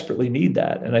we desperately need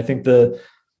that. And I think the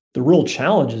real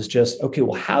challenge is just, okay,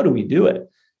 well, how do we do it?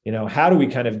 How do we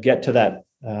kind of get to that,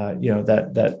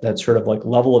 that sort of like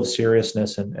level of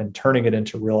seriousness and turning it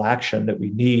into real action that we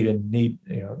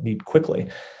need quickly?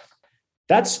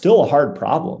 That's still a hard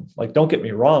problem. Like, don't get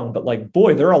me wrong, but like,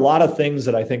 boy, there are a lot of things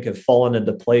that I think have fallen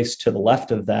into place to the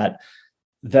left of that,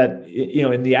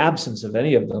 in the absence of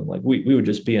any of them, like we would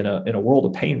just be in a world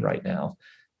of pain right now.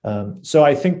 So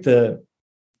I think the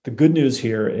good news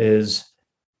here is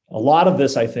a lot of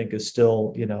this, I think, is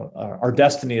still, our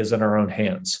destiny is in our own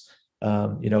hands.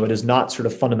 It is not sort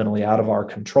of fundamentally out of our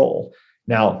control.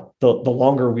 Now, the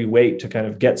longer we wait to kind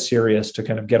of get serious, to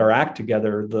kind of get our act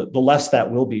together, the less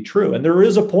that will be true. And there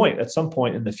is a point at some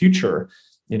point in the future,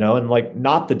 and like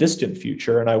not the distant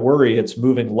future. And I worry it's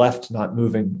moving left, not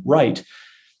moving right.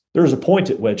 There's a point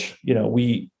at which,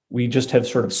 we just have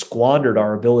sort of squandered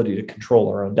our ability to control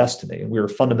our own destiny. And we are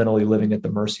fundamentally living at the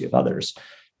mercy of others.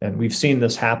 And we've seen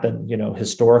this happen,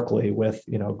 historically with,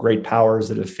 great powers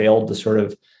that have failed to sort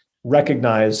of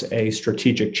recognize a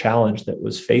strategic challenge that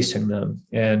was facing them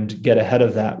and get ahead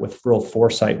of that with real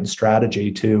foresight and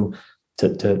strategy to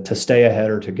stay ahead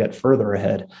or to get further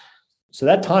ahead. So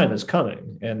that time is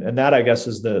coming. And that, I guess,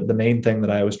 is the main thing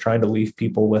that I was trying to leave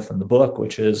people with in the book,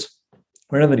 which is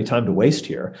we don't have any time to waste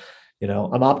here.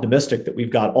 I'm optimistic that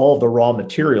we've got all the raw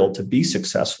material to be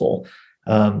successful.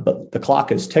 But the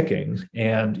clock is ticking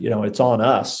and, it's on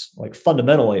us, like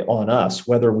fundamentally on us,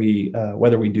 whether we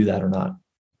do that or not.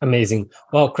 Amazing.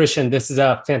 Well, Christian, this is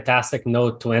a fantastic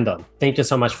note to end on. Thank you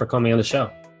so much for coming on the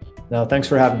show. No, thanks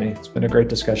for having me. It's been a great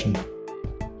discussion.